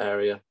thumb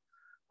area.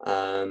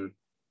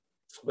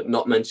 But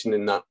not mentioned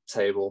in that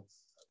table,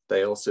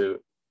 they also,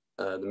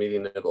 the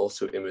median nerve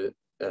also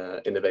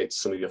innervates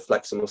some of your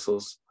flexor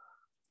muscles.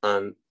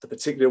 And the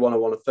particular one I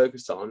want to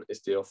focus on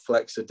is the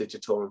flexor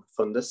digitorum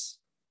profundus,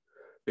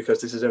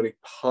 because this is only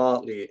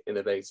partly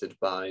innervated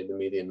by the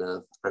median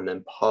nerve and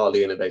then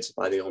partly innervated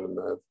by the ulnar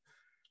nerve,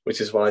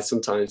 which is why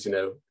sometimes,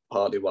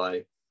 partly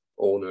why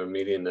ulnar and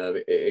median nerve,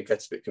 it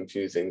gets a bit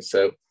confusing.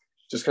 So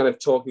just kind of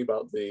talking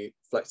about the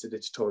flexor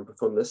digitorum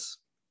profundus.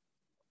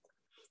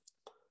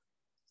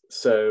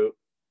 So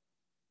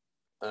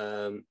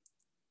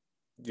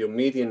your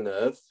median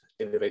nerve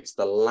innervates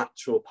the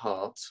lateral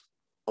part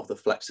of the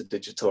flexor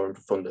digitorum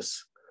profundus.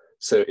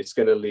 So it's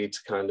going to lead to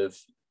kind of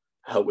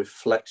help with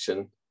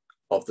flexion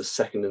of the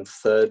second and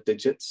third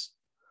digits,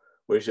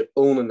 whereas your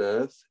ulnar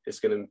nerve is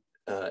going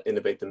to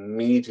innervate the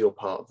medial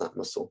part of that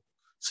muscle.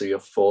 So your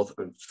fourth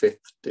and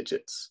fifth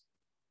digits.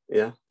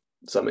 Yeah,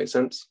 does that make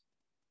sense?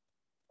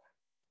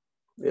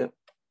 Yeah,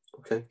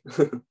 okay.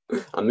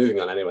 I'm moving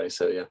on anyway,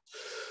 so yeah.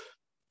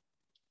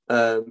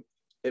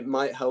 It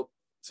might help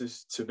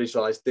to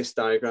visualize this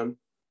diagram.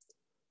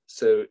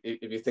 So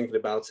if you're thinking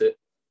about it,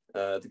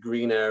 the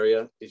green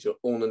area is your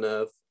ulnar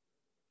nerve.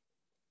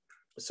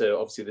 So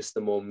obviously this is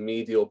the more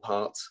medial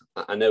part.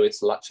 I know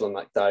it's lateral on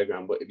that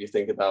diagram, but if you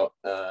think about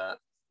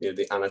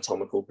the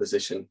anatomical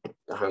position,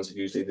 the hands are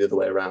usually the other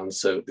way around.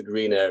 So the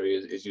green area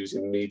is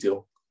usually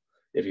medial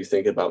if you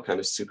think about kind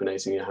of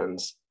supinating your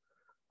hands.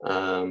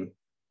 And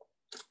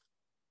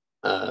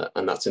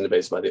that's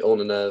innervated by the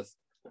ulnar nerve.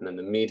 And then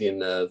the median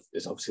nerve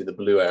is obviously the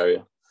blue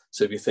area.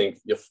 So if you think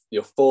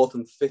your fourth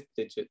and fifth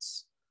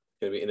digits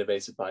are going to be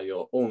innervated by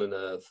your ulnar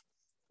nerve,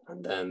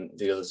 and then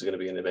the others are going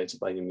to be innervated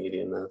by your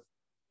median nerve.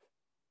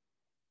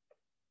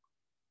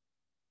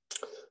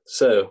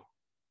 So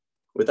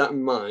with that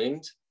in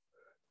mind,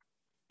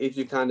 if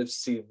you kind of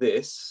see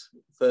this,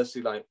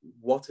 firstly, like,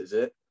 what is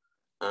it?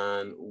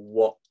 And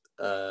what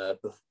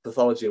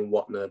pathology and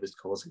what nerve is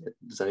causing it?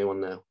 Does anyone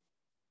know?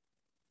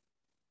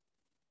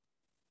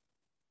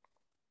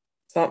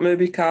 That may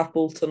be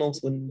carpal tunnel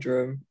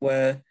syndrome,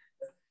 where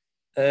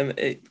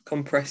it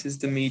compresses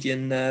the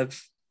median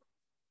nerve.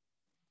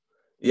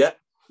 Yeah,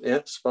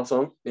 spot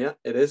on. Yeah,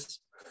 it is.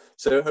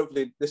 So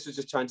hopefully this is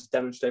just trying to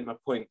demonstrate my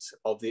point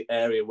of the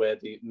area where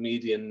the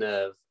median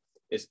nerve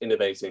is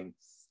innervating.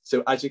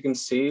 So as you can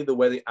see, the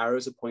way the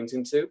arrows are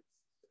pointing to,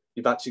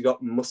 you've actually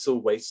got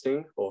muscle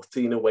wasting or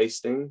thenar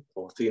wasting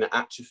or thenar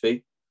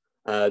atrophy,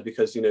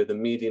 because, the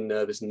median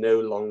nerve is no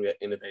longer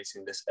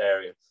innervating this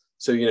area.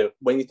 So,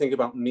 when you think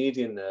about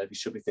median nerve, you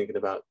should be thinking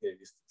about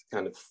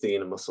kind of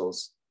thenar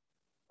muscles.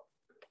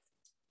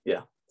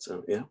 Yeah,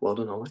 so yeah, well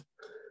done, Ollie.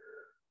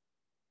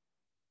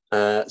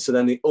 So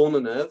then the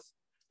ulnar nerve.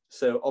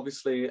 So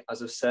obviously,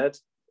 as I've said,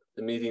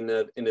 the median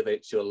nerve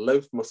innervates your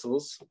loaf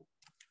muscles.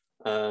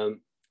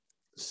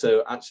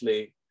 So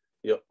actually,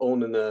 your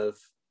ulnar nerve,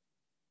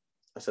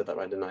 I said that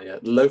right, didn't I? Yeah,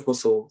 loaf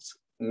muscles,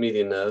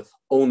 median nerve,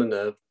 ulnar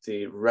nerve,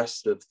 the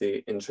rest of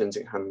the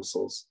intrinsic hand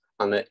muscles,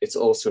 and it's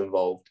also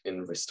involved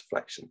in wrist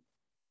flexion.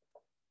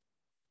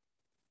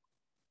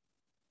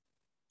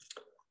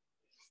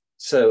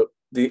 So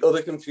the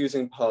other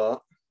confusing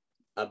part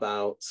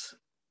about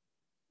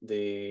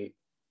the,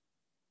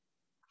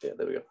 yeah,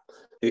 there we go.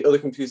 The other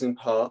confusing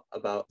part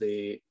about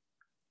the,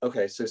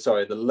 okay, so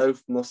sorry, the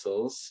loaf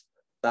muscles,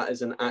 that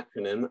is an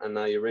acronym, and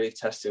now you're really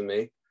testing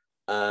me,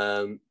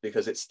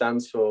 because it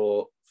stands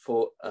for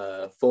four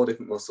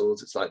different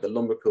muscles. It's like the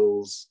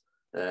lumbricals,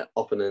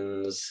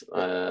 opponens,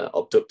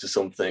 abductor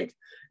something.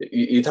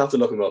 You'd have to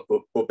look them up,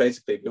 but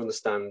basically, if you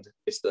understand,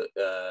 it's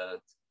that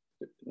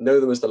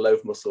know them as the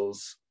loaf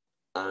muscles,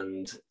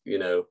 and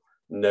know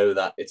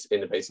that it's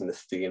innervating the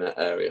thenar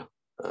area.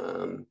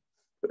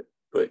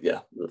 But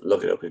yeah,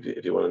 look it up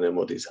if you want to know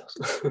more details.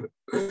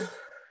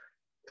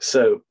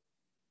 So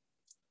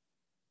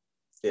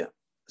yeah,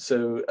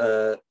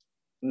 so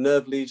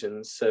nerve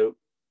lesions. So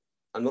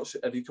I'm not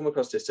sure, have you come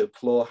across this? So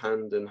claw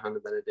hand and hand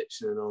of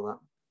benediction and all that?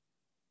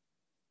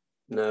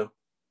 No?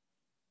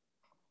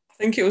 I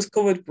think it was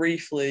covered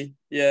briefly,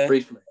 yeah.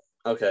 Briefly,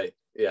 okay,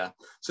 yeah.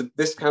 So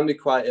this can be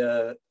quite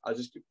I'll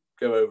just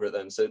go over it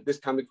then. So this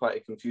can be quite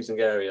a confusing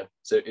area.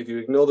 So if you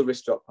ignore the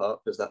wrist drop part,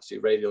 because that's your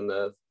radial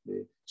nerve,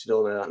 you should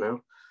all know that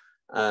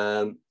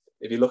now.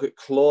 If you look at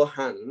claw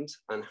hand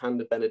and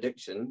hand of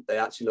benediction, they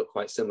actually look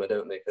quite similar,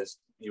 don't they? Because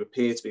you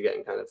appear to be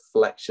getting kind of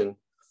flexion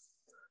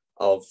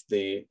of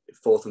the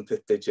fourth and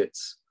fifth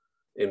digits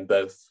in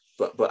both,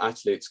 but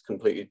actually it's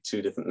completely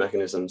two different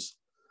mechanisms.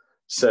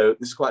 So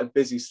this is quite a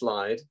busy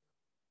slide,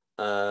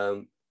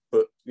 but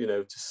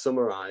to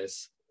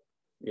summarize,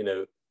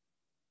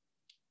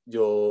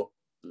 your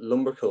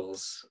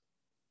lumbricals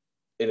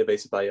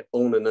innervated by your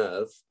ulnar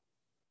nerve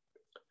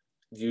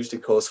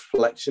usually cause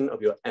flexion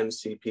of your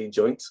MCP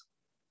joint.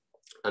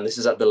 And this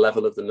is at the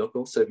level of the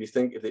knuckle. So if you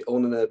think if the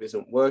ulnar nerve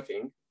isn't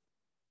working,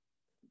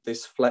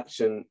 this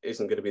flexion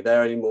isn't going to be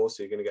there anymore.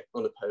 So you're going to get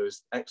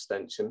unopposed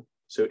extension.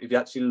 So if you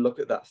actually look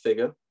at that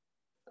figure,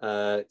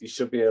 you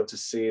should be able to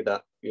see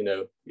that,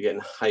 you're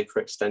getting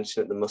hyperextension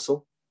at the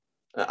muscle,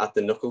 at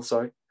the knuckle,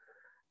 sorry.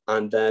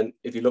 And then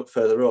if you look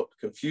further up,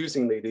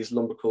 confusingly, these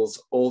lumbricals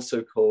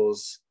also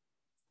cause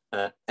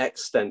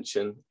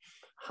extension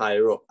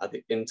higher up at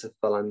the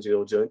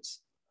interphalangeal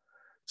joints.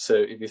 So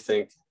if you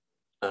think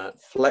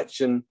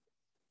flexion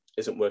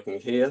isn't working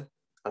here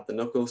at the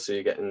knuckle, so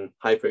you're getting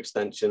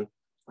hyperextension,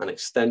 and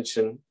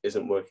extension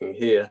isn't working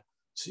here,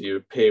 so you're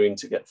appearing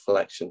to get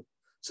flexion.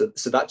 So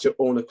that's your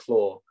ulnar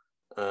claw.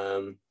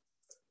 But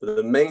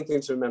the main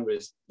thing to remember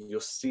is you'll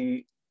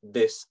see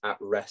this at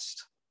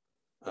rest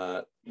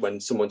when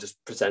someone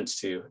just presents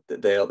to you,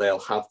 that they'll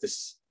have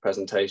this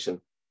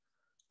presentation,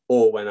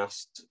 or when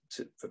asked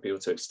for people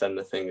to extend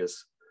their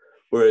fingers.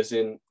 Whereas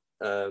in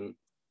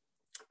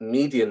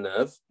median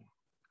nerve,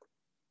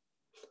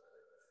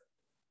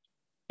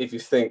 if you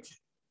think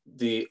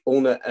the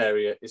ulnar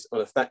area is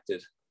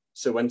unaffected,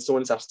 so when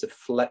someone's asked to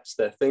flex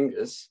their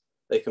fingers,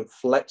 they can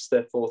flex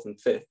their fourth and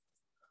fifth,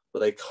 but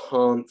they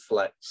can't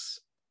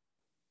flex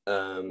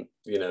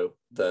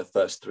the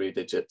first three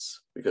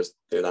digits, because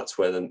that's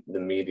where the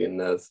median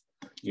nerve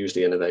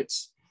usually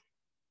innervates.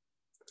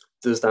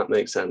 Does that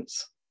make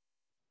sense?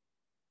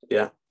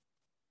 Yeah.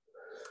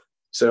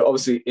 So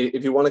obviously,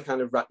 if you want to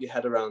kind of wrap your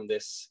head around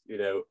this,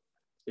 if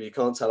you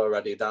can't tell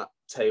already, that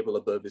table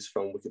above is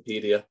from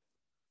Wikipedia.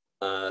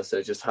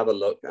 So just have a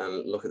look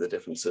and look at the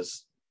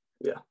differences.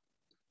 Yeah.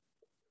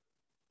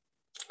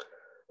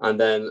 And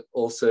then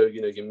also,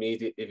 your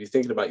median, if you're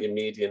thinking about your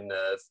median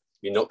nerve,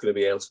 you're not going to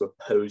be able to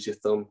oppose your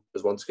thumb,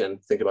 because once again,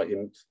 think about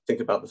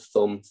the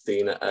thumb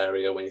thenar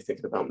area when you're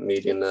thinking about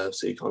median nerve,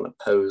 so you can't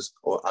oppose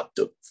or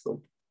abduct the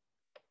thumb.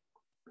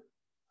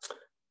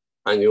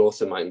 And you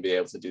also mightn't be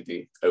able to do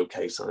the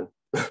OK sign.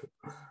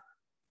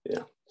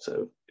 Yeah,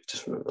 so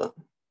just remember that.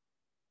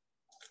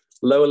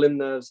 Lower limb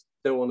nerves,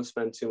 don't want to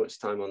spend too much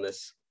time on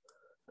this,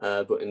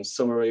 but in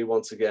summary,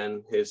 once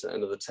again, here's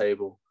another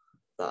table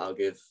that I'll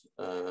give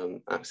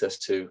access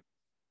to.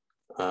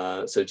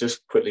 So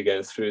just quickly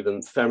going through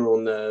them. Femoral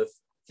nerve,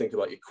 think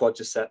about your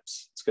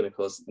quadriceps. It's going to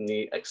cause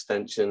knee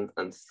extension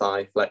and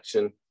thigh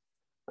flexion.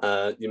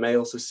 You may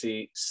also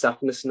see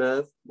saphenous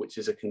nerve, which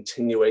is a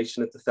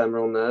continuation of the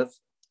femoral nerve,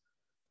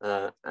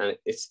 and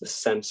it's the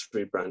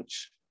sensory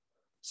branch.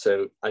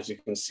 So as you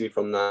can see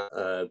from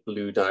that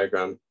blue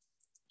diagram,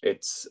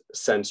 it's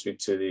sensory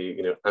to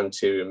the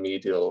anterior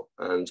medial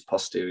and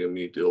posterior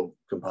medial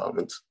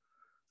compartment.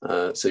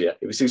 So yeah,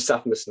 if you see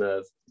saphenous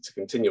nerve, it's a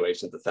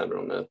continuation of the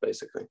femoral nerve,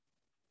 basically.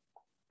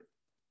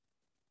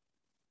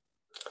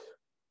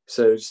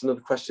 So just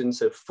another question.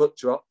 So foot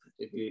drop,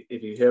 if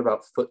you hear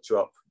about foot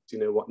drop, do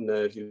you know what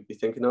nerve you'd be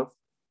thinking of?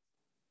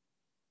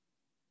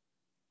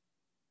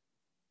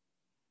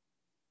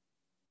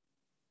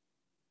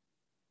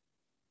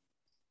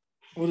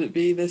 Would it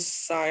be the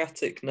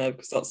sciatic nerve?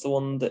 Because that's the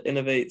one that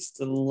innervates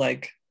the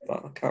leg,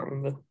 but I can't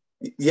remember.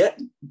 Yeah,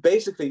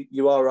 basically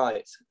you are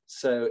right.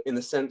 So in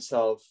the sense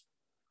of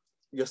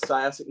your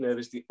sciatic nerve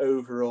is the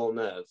overall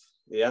nerve,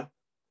 yeah?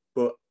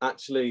 But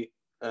actually,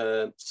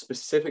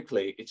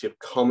 specifically, it's your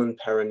common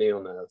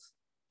peroneal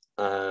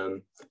nerve.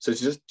 So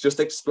just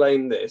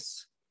explain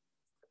this.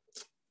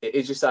 It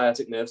is your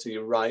sciatic nerve, so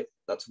you're right,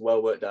 that's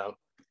well worked out.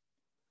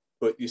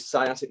 But your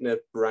sciatic nerve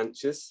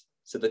branches.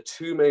 So the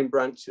two main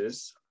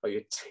branches are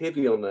your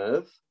tibial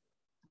nerve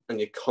and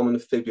your common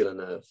fibular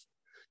nerve.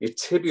 Your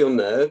tibial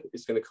nerve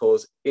is going to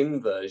cause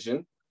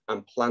inversion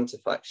and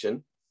plantar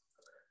flexion.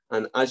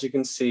 And as you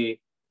can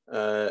see,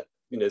 this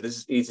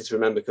is easy to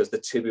remember because the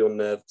tibial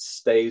nerve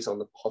stays on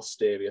the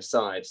posterior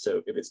side.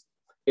 So if it's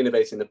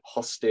innervating the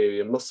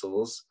posterior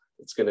muscles,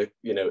 it's going to,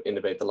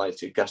 innervate the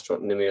ligature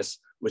gastrocnemius,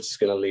 which is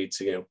going to lead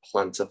to,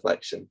 plantar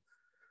flexion.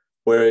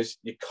 Whereas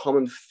your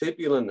common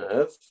fibular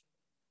nerve,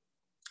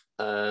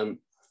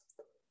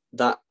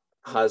 that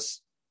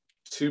has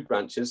two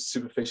branches,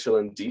 superficial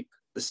and deep.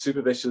 The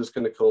superficial is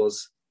going to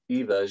cause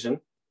eversion,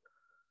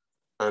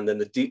 and then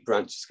the deep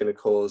branch is going to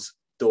cause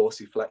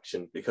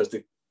dorsiflexion, because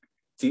the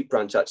deep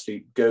branch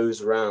actually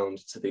goes around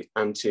to the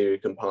anterior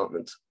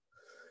compartment.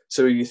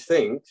 So you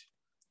think,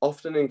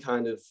 often in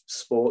kind of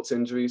sports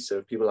injuries, so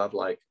if people have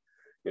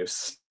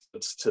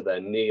studs to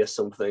their knee or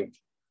something,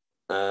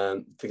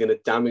 they're going to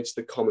damage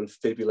the common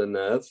fibular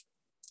nerve.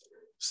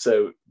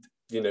 So,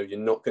 you're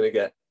not going to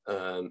get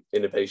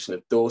innervation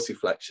of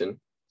dorsiflexion,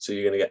 so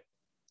you're going to get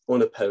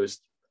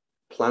unopposed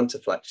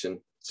plantar flexion,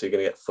 so you're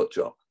going to get foot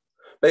drop.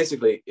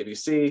 Basically, if you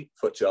see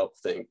foot drop,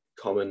 think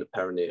common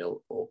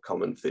peroneal or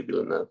common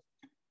fibular nerve.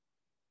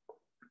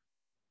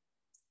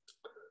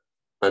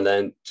 And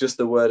then just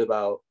a word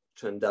about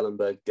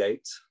Trendelenburg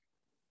gait.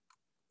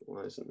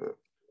 Why isn't that?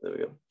 There we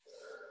go.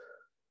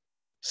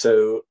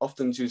 So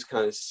often due to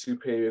kind of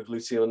superior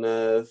gluteal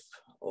nerve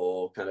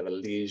or kind of a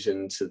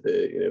lesion to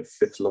the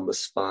fifth lumbar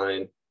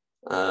spine.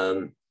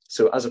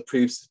 So as I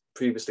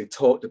previously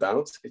talked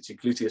about, it's your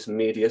gluteus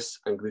medius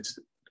and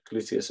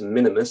gluteus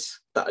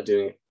minimus that are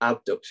doing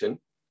abduction.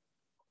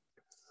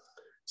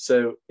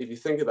 So if you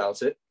think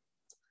about it,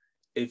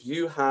 if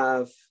you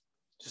have,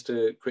 just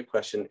a quick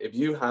question, if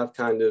you have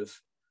kind of,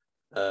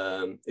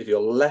 if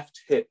your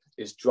left hip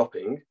is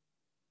dropping,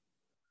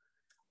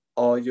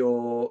 are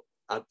your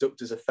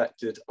abductors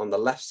affected on the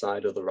left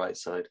side or the right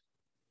side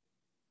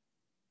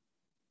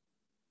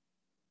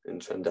in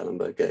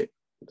Trendelenburg gait?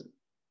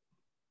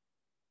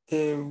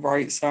 The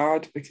right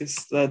side,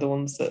 because they're the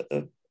ones that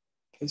are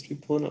Supposed to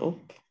be pulling it up.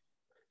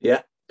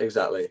 Yeah,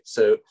 exactly.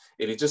 So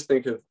if you just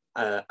think of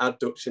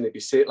abduction, if you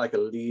see it like a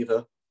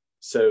lever,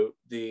 so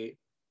the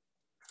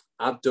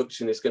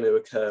abduction is going to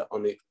occur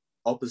on the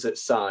opposite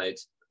side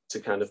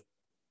to kind of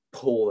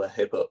pull the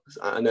hip up.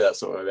 I know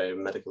that's not a very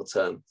medical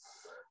term,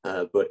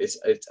 but it's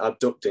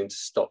abducting to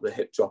stop the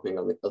hip dropping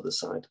on the other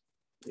side.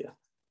 Yeah.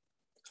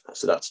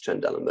 So that's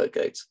Trendelenburg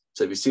gait.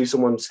 So if you see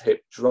someone's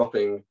hip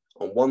dropping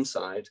on one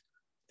side,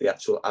 the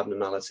actual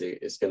abnormality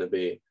is going to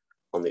be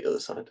on the other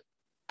side.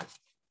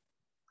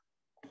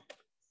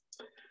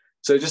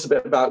 So just a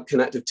bit about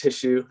connective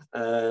tissue.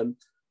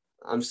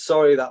 I'm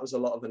sorry that was a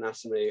lot of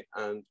anatomy,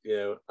 and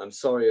I'm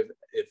sorry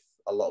if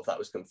a lot of that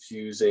was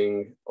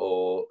confusing,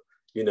 or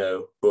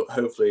but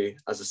hopefully,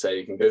 as I say,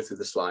 you can go through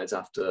the slides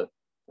after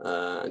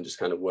and just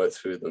kind of work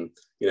through them.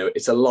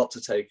 It's a lot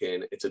to take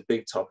in. It's a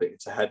big topic.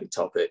 It's a heavy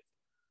topic.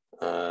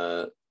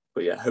 But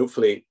yeah,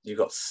 hopefully you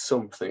got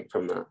something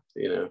from that.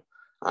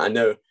 I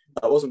know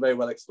that wasn't very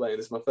well explained.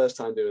 This is my first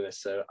time doing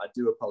this, so I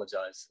do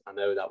apologize. I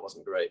know that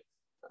wasn't great.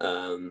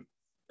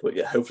 But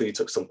yeah, hopefully you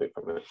took something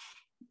from it.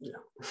 Yeah.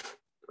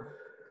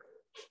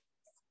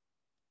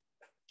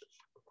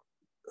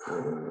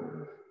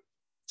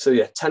 So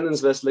yeah,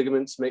 tendons versus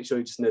ligaments, make sure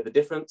you just know the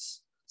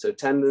difference. So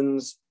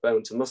tendons,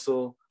 bone to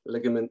muscle,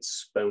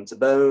 ligaments, bone to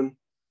bone.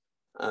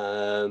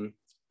 In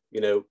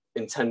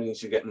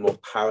tendons, you get more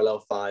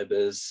parallel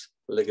fibers.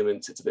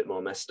 Ligaments, it's a bit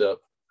more messed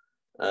up.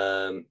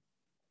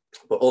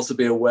 But also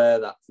be aware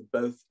that for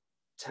both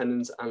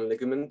tendons and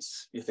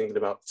ligaments, you're thinking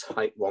about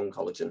type 1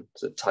 collagen.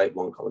 So type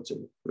 1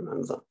 collagen,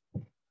 remember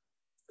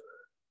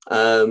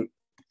that.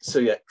 So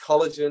yeah,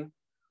 collagen,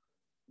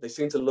 they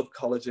seem to love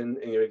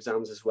collagen in your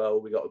exams as well.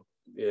 We got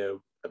a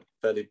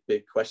fairly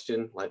big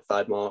question, like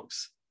 5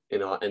 marks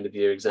in our end of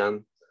year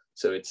exam.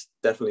 So it's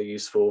definitely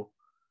useful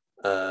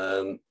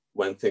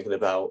when thinking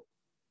about,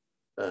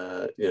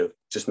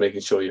 just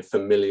making sure you're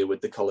familiar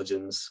with the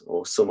collagens,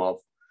 or some of.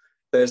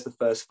 There's the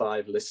first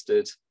 5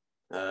 listed.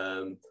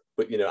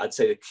 But I'd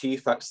say the key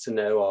facts to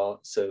know are,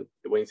 so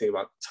when you think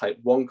about type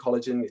 1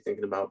 collagen, you're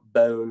thinking about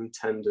bone,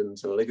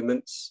 tendons, and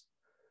ligaments.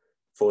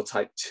 For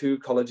type 2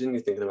 collagen,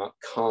 you're thinking about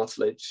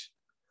cartilage.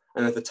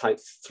 And then for type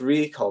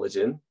 3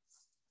 collagen,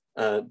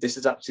 this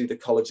is actually the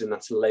collagen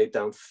that's laid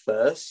down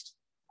first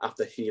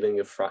after healing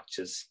of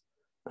fractures.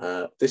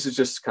 This is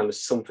just kind of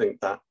something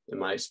that, in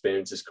my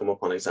experience, has come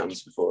up on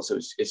exams before. So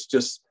it's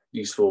just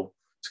useful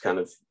to kind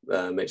of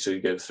make sure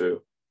you go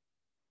through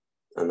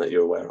and that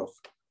you're aware of.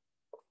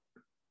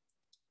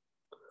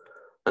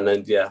 And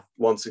then, yeah,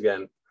 once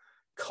again,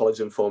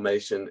 collagen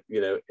formation,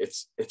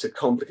 it's a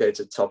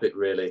complicated topic,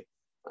 really.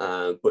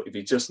 But if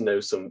you just know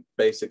some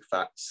basic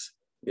facts,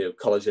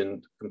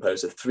 collagen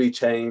composed of 3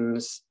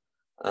 chains.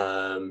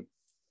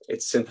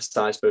 It's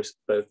synthesized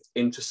both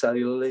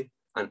intracellularly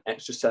and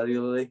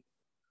extracellularly.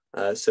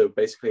 So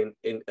basically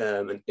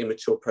an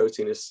immature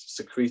protein is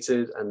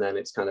secreted, and then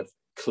it's kind of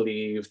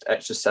cleaved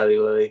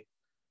extracellularly.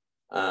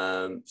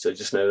 So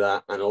just know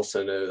that, and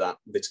also know that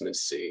vitamin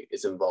C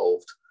is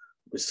involved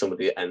with some of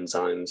the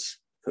enzymes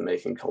for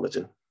making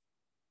collagen.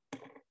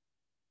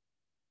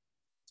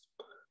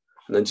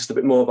 And then just a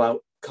bit more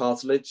about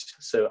cartilage.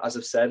 So as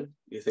I've said,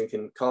 you're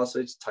thinking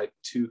cartilage, type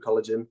 2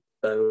 collagen,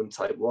 bone,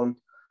 type 1.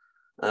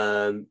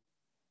 And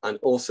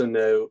also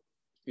know,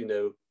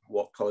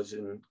 what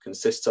collagen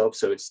consists of.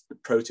 So it's the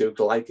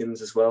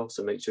proteoglycans as well.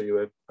 So make sure you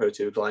have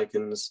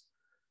proteoglycans.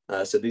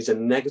 So these are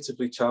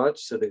negatively charged.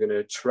 So they're going to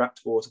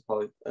attract water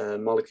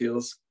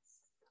molecules.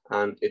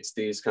 And it's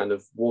these kind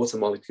of water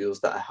molecules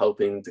that are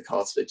helping the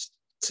cartilage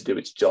to do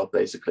its job,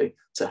 basically,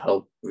 to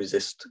help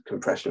resist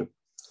compression.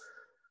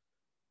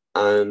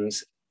 And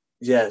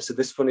yeah, so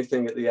this funny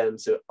thing at the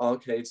end, so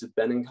arcades of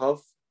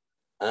Benninghoff,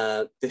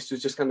 this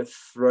was just kind of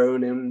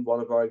thrown in one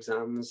of our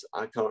exams.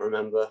 I can't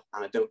remember,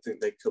 and I don't think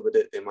they covered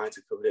it. They might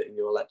have covered it in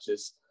your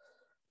lectures,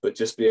 but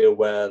just be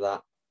aware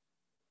that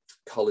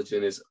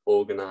collagen is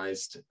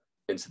organized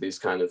into these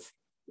kind of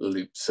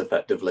loops,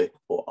 effectively,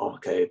 or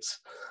arcades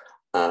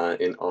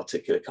in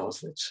articular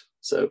cartilage.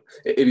 So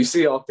if you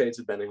see arcades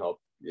of Benninghoff,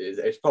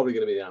 it's probably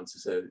going to be the answer.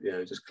 So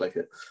just click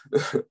it.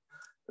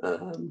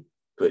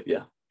 But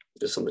yeah,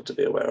 just something to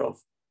be aware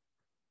of.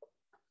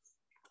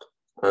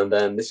 And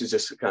then this is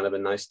just kind of a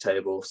nice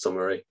table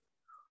summary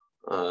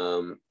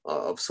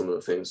of some of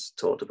the things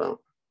talked about.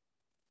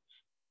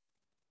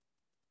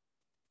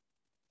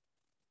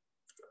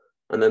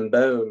 And then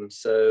bone.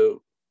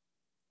 So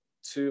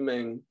 2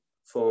 main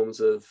forms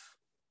of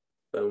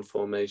bone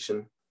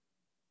formation.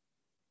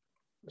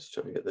 Let's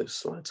try and get those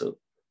slides up.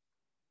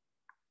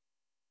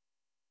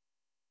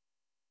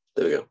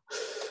 There we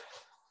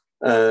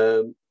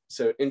go.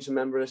 So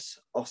intramembranous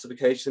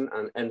ossification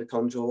and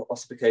endochondral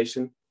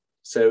ossification.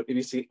 So if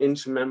you see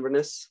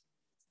intramembranous,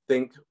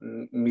 think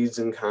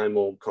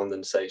mesenchymal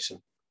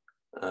condensation.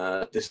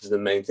 This is the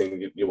main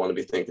thing you want to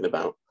be thinking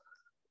about.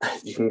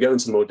 You can go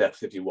into more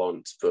depth if you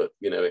want, but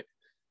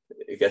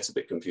it gets a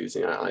bit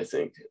confusing, I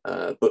think.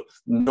 But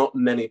not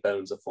many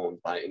bones are formed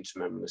by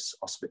intramembranous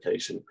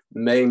ossification,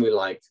 mainly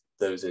like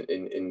those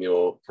in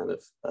your kind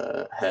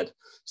of head.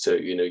 So,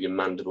 you know, your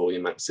mandible,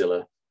 your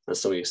maxilla, and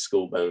some of your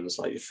skull bones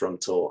like your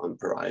frontal and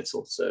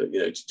parietal. So, you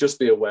know, just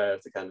be aware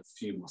of the kind of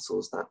few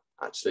muscles that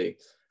actually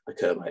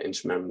occur by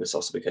intramembranous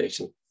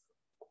ossification.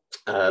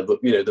 But,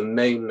 you know, the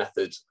main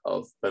method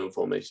of bone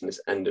formation is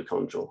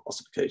endochondral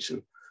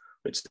ossification,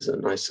 which is a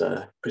nice,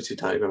 pretty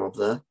diagram of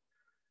there.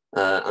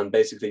 And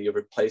basically you're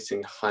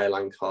replacing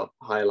hyaline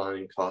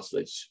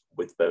cartilage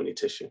with bony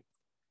tissue.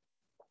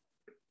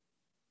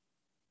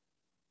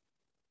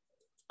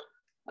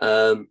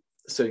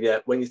 So yeah,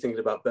 when you're thinking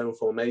about bone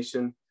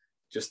formation,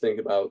 just think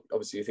about,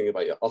 obviously you think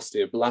about your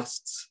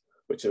osteoblasts,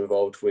 which are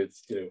involved with,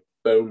 you know,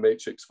 bone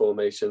matrix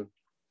formation,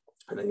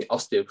 and then your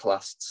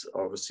osteoclasts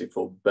are obviously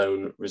for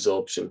bone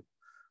resorption.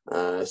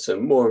 So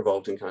more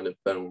involved in kind of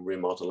bone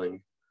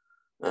remodeling.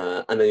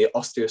 And then your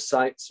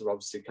osteocytes are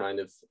obviously kind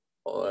of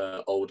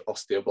old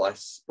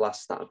osteoblasts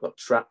that have got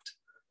trapped.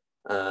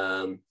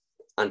 And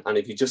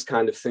if you're just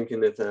kind of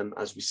thinking of them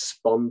as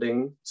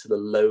responding to the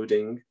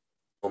loading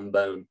on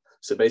bone.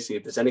 So basically,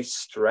 if there's any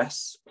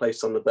stress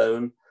placed on the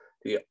bone,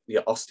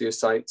 your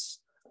osteocytes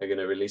are going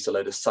to release a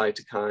load of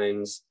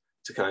cytokines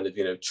to kind of,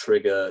 you know,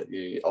 trigger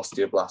the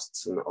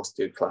osteoblasts and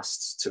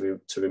osteoclasts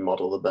to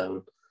remodel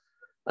the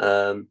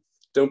bone.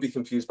 Don't be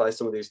confused by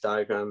some of these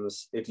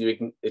diagrams.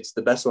 It's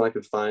the best one I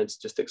could find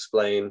to just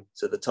explain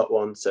to the top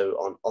one. So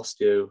on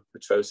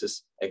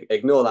osteopetrosis,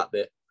 ignore that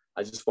bit.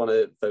 I just want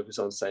to focus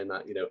on saying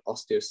that, you know,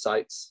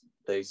 osteocytes,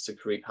 they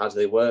secrete, how do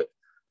they work?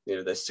 You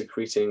know, they're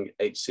secreting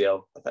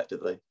HCl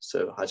effectively,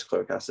 so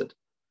hydrochloric acid.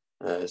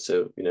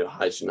 So, you know,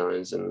 hydrogen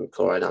ions and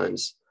chloride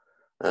ions,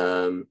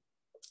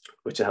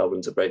 which are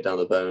helping to break down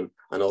the bone,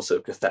 and also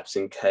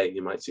cathepsin K.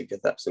 You might see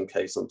cathepsin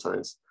K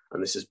sometimes,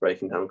 and this is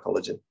breaking down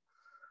collagen.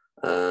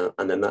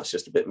 And then that's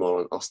just a bit more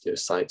on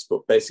osteocytes.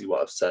 But basically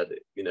what I've said,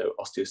 you know,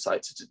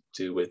 osteocytes are to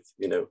do with,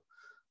 you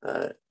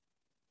know,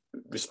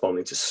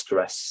 responding to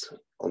stress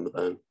on the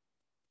bone.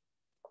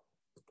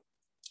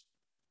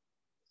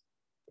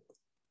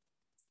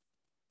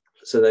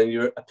 So then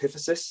your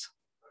epiphysis.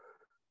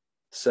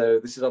 So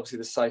this is obviously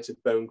the site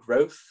of bone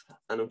growth.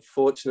 And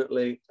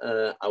unfortunately,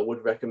 I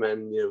would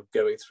recommend, you know,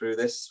 going through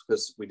this,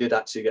 because we did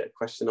actually get a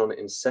question on it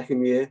in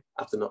second year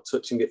after not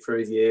touching it for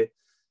a year.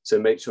 So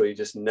make sure you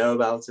just know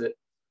about it.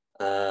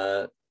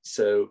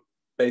 So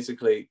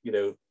basically, you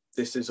know,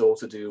 this is all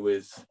to do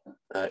with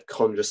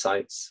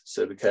chondrocytes.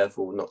 So be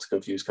careful not to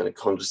confuse kind of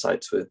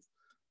chondrocytes with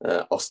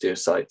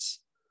osteocytes.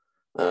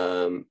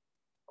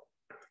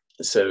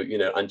 So, you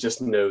know, and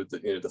just know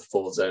that, you know, the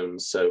four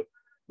zones. So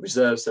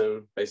reserve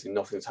zone, basically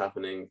nothing's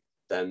happening.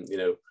 Then, you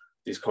know,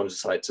 these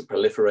chondrocytes are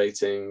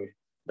proliferating.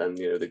 Then,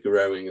 you know, they're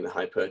growing in the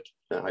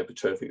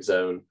hypertrophic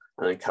zone,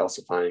 and then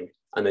calcifying.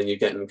 And then you're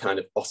getting kind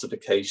of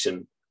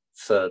ossification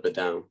further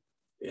down.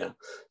 Yeah.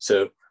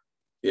 So,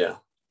 yeah,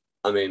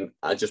 I mean,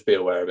 I'd just be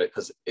aware of it,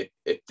 because it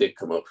did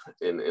come up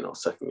in our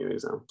second year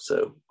exam.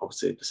 So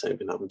obviously the same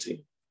can happen to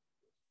you.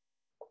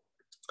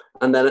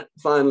 And then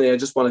finally, I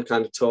just want to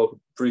kind of talk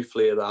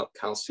briefly about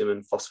calcium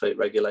and phosphate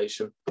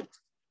regulation.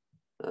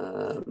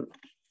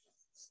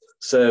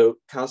 So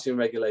calcium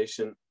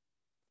regulation,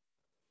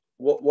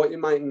 what you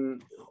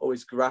mightn't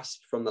always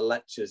grasp from the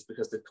lectures,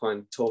 because they're kind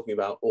of talking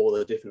about all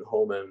the different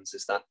hormones,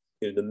 is that,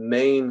 you know, the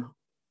main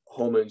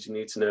hormones you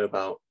need to know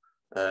about,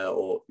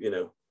 or, you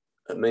know,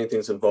 the main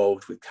things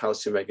involved with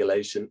calcium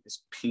regulation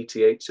is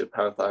PTH, so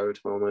parathyroid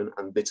hormone,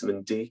 and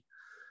vitamin D.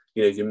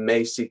 You know, you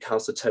may see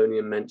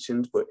calcitonin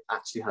mentioned, but it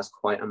actually has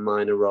quite a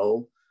minor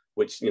role,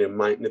 which, you know,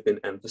 mightn't have been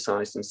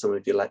emphasized in some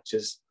of your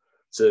lectures.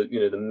 So, you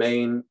know, the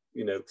main,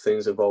 you know,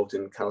 things involved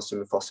in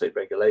calcium and phosphate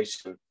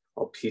regulation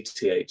are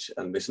PTH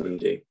and vitamin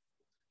D.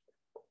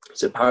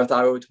 So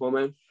parathyroid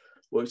hormone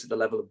works at the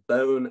level of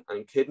bone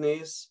and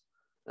kidneys.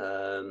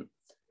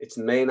 Its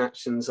main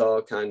actions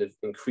are kind of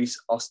increase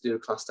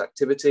osteoclast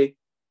activity.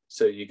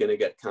 So you're going to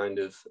get kind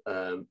of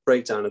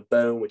breakdown of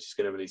bone, which is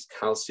going to release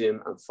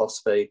calcium and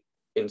phosphate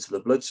into the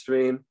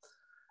bloodstream.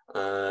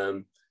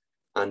 And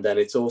then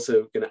it's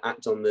also going to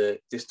act on the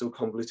distal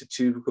convoluted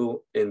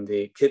tubercle in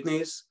the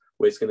kidneys,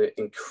 where it's going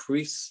to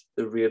increase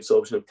the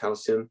reabsorption of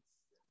calcium,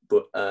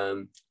 but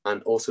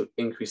and also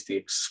increase the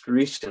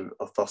excretion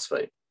of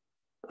phosphate.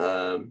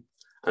 And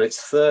its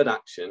third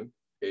action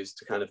is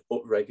to kind of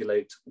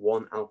upregulate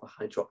 1-alpha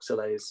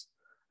hydroxylase,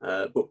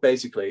 but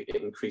basically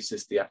it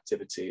increases the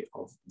activity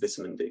of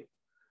vitamin D.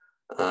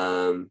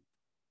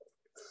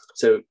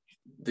 So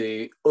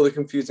the other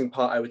confusing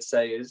part, I would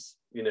say, is,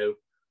 you know,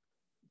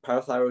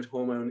 parathyroid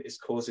hormone is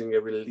causing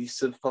a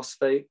release of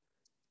phosphate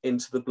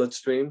into the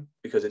bloodstream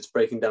because it's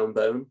breaking down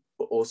bone,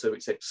 but also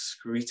it's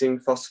excreting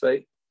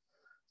phosphate.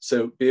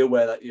 So be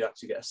aware that you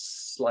actually get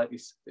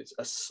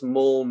a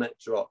small net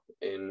drop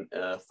in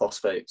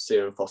phosphate,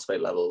 serum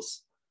phosphate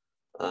levels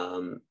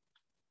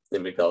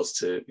in regards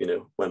to, you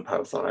know, when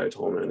parathyroid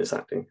hormone is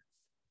acting.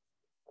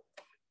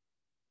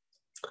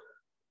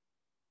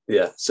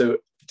 Yeah, so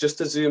just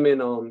to zoom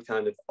in on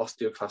kind of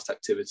osteoclast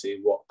activity,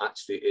 what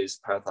actually is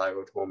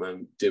parathyroid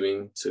hormone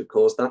doing to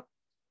cause that?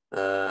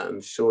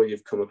 I'm sure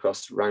you've come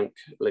across rank,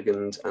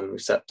 ligand, and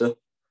receptor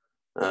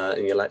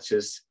in your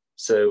lectures.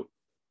 So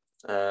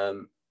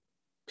PTH,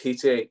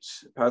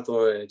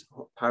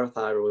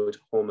 parathyroid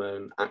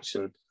hormone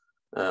action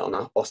on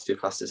our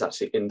osteoclast is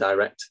actually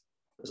indirect,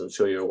 as I'm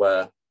sure you're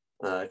aware,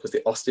 because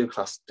the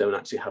osteoclasts don't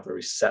actually have a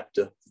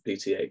receptor for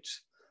PTH.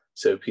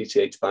 So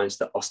PTH binds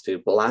to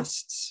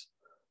osteoblasts,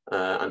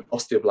 and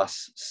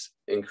osteoblasts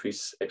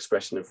increase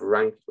expression of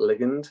rank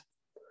ligand,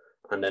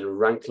 and then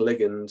rank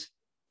ligand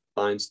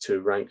binds to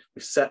rank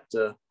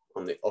receptor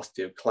on the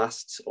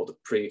osteoclasts or the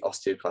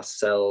pre-osteoclast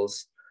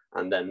cells,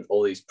 and then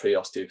all these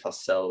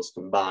pre-osteoclast cells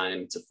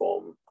combine to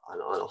form an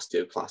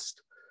osteoclast.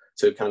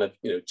 So kind of,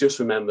 just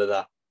remember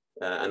that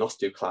an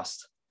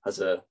osteoclast has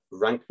a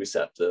rank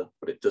receptor,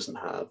 but it doesn't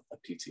have a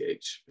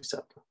PTH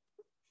receptor.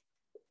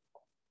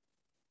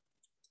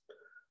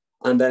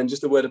 And then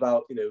just a word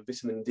about,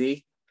 vitamin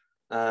D.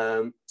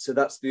 So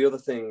that's the other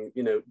thing,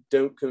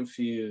 don't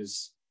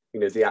confuse,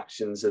 the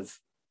actions of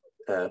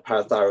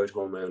parathyroid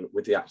hormone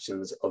with the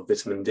actions of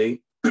vitamin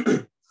D.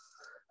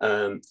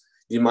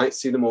 You might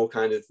see them all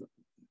kind of,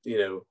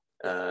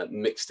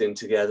 mixed in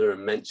together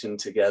and mentioned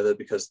together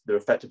because they're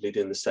effectively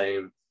doing the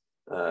same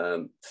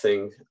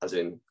thing, as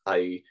in,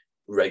 i.e.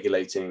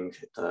 regulating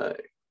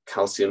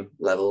calcium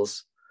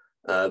levels.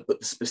 But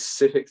the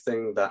specific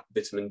thing that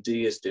vitamin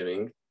D is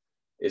doing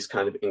is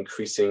kind of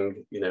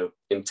increasing,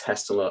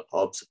 intestinal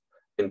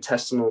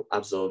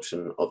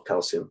absorption of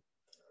calcium.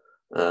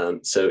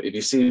 So if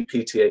you see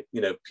PTH,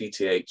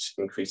 PTH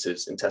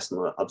increases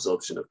intestinal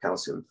absorption of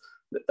calcium,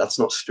 that's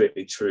not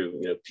strictly true.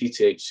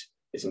 PTH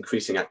is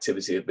increasing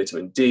activity of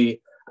vitamin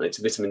D, and it's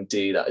vitamin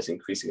D that is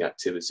increasing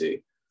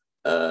activity.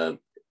 That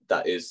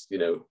is,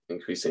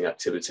 increasing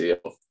activity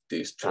of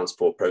these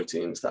transport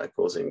proteins that are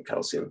causing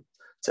calcium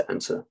to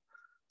enter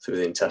through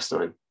the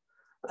intestine.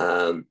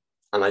 And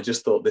I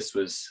just thought this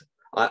was,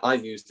 I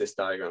used this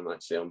diagram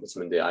actually on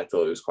vitamin D. I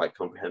thought it was quite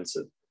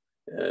comprehensive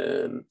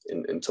in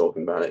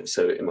talking about it.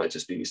 So it might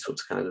just be useful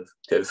to kind of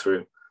go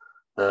through.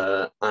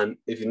 And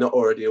if you're not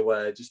already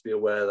aware, just be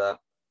aware that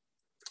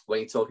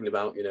when you're talking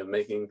about,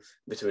 making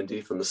vitamin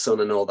D from the sun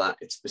and all that,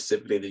 it's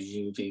specifically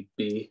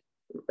the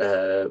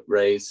UVB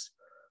rays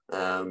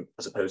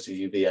as opposed to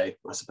UVA,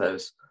 I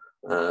suppose.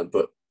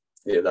 But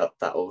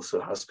that also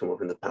has come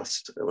up in the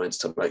past when it's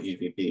talking about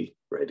UVB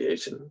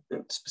radiation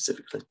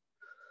specifically.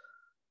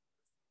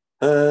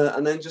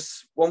 And then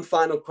just one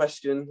final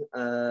question.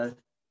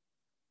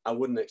 I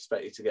wouldn't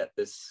expect you to get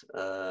this.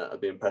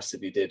 I'd be impressed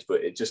if you did,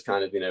 but it just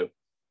kind of,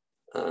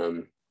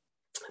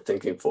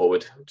 thinking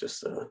forward,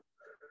 just,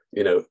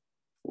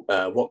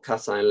 what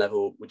cation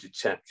level would you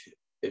check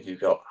if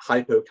you've got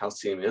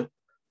hypocalcemia,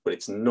 but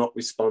it's not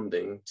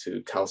responding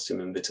to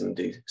calcium and vitamin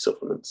D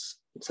supplements?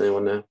 Does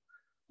anyone know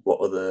what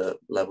other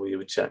level you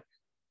would check?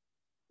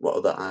 What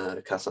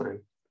other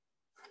cation?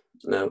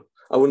 No,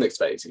 I wouldn't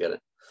expect you to get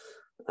it.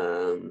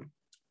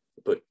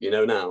 But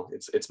now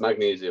it's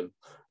magnesium,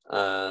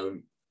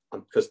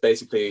 because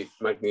basically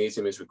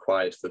magnesium is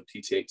required for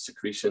PTH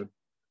secretion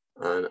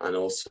and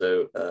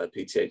also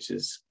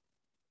PTH's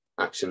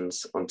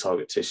actions on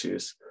target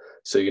tissues.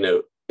 So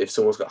if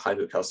someone's got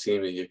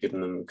hypocalcemia, you've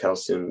given them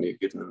calcium, you've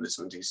given them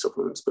vitamin D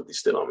supplements, but they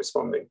still aren't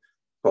responding,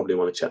 probably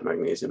want to check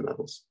magnesium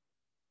levels.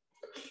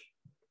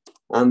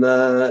 And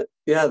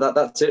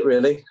that's it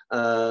really.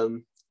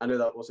 I know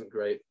that wasn't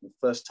great the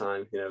first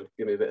time,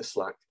 give me a bit of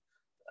slack.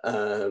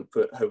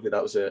 But hopefully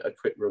that was a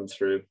quick run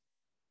through.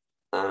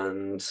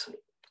 And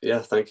yeah,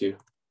 thank you.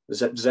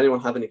 Does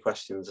anyone have any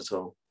questions at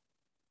all?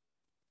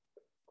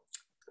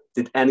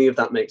 Did any of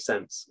that make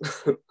sense?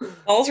 That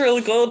was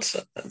really good.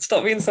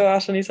 Stop being so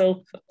harsh on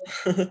yourself.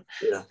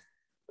 Yeah.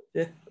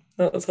 Yeah,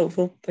 that was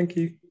helpful. Thank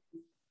you.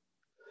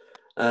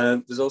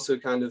 There's also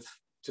kind of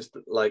just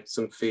like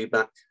some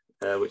feedback,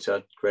 which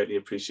I'd greatly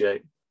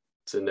appreciate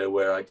to know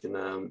where I can,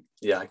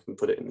 I can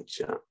put it in the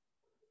chat.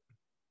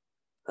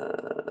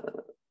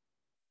 Let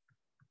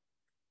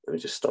me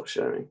just stop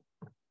sharing.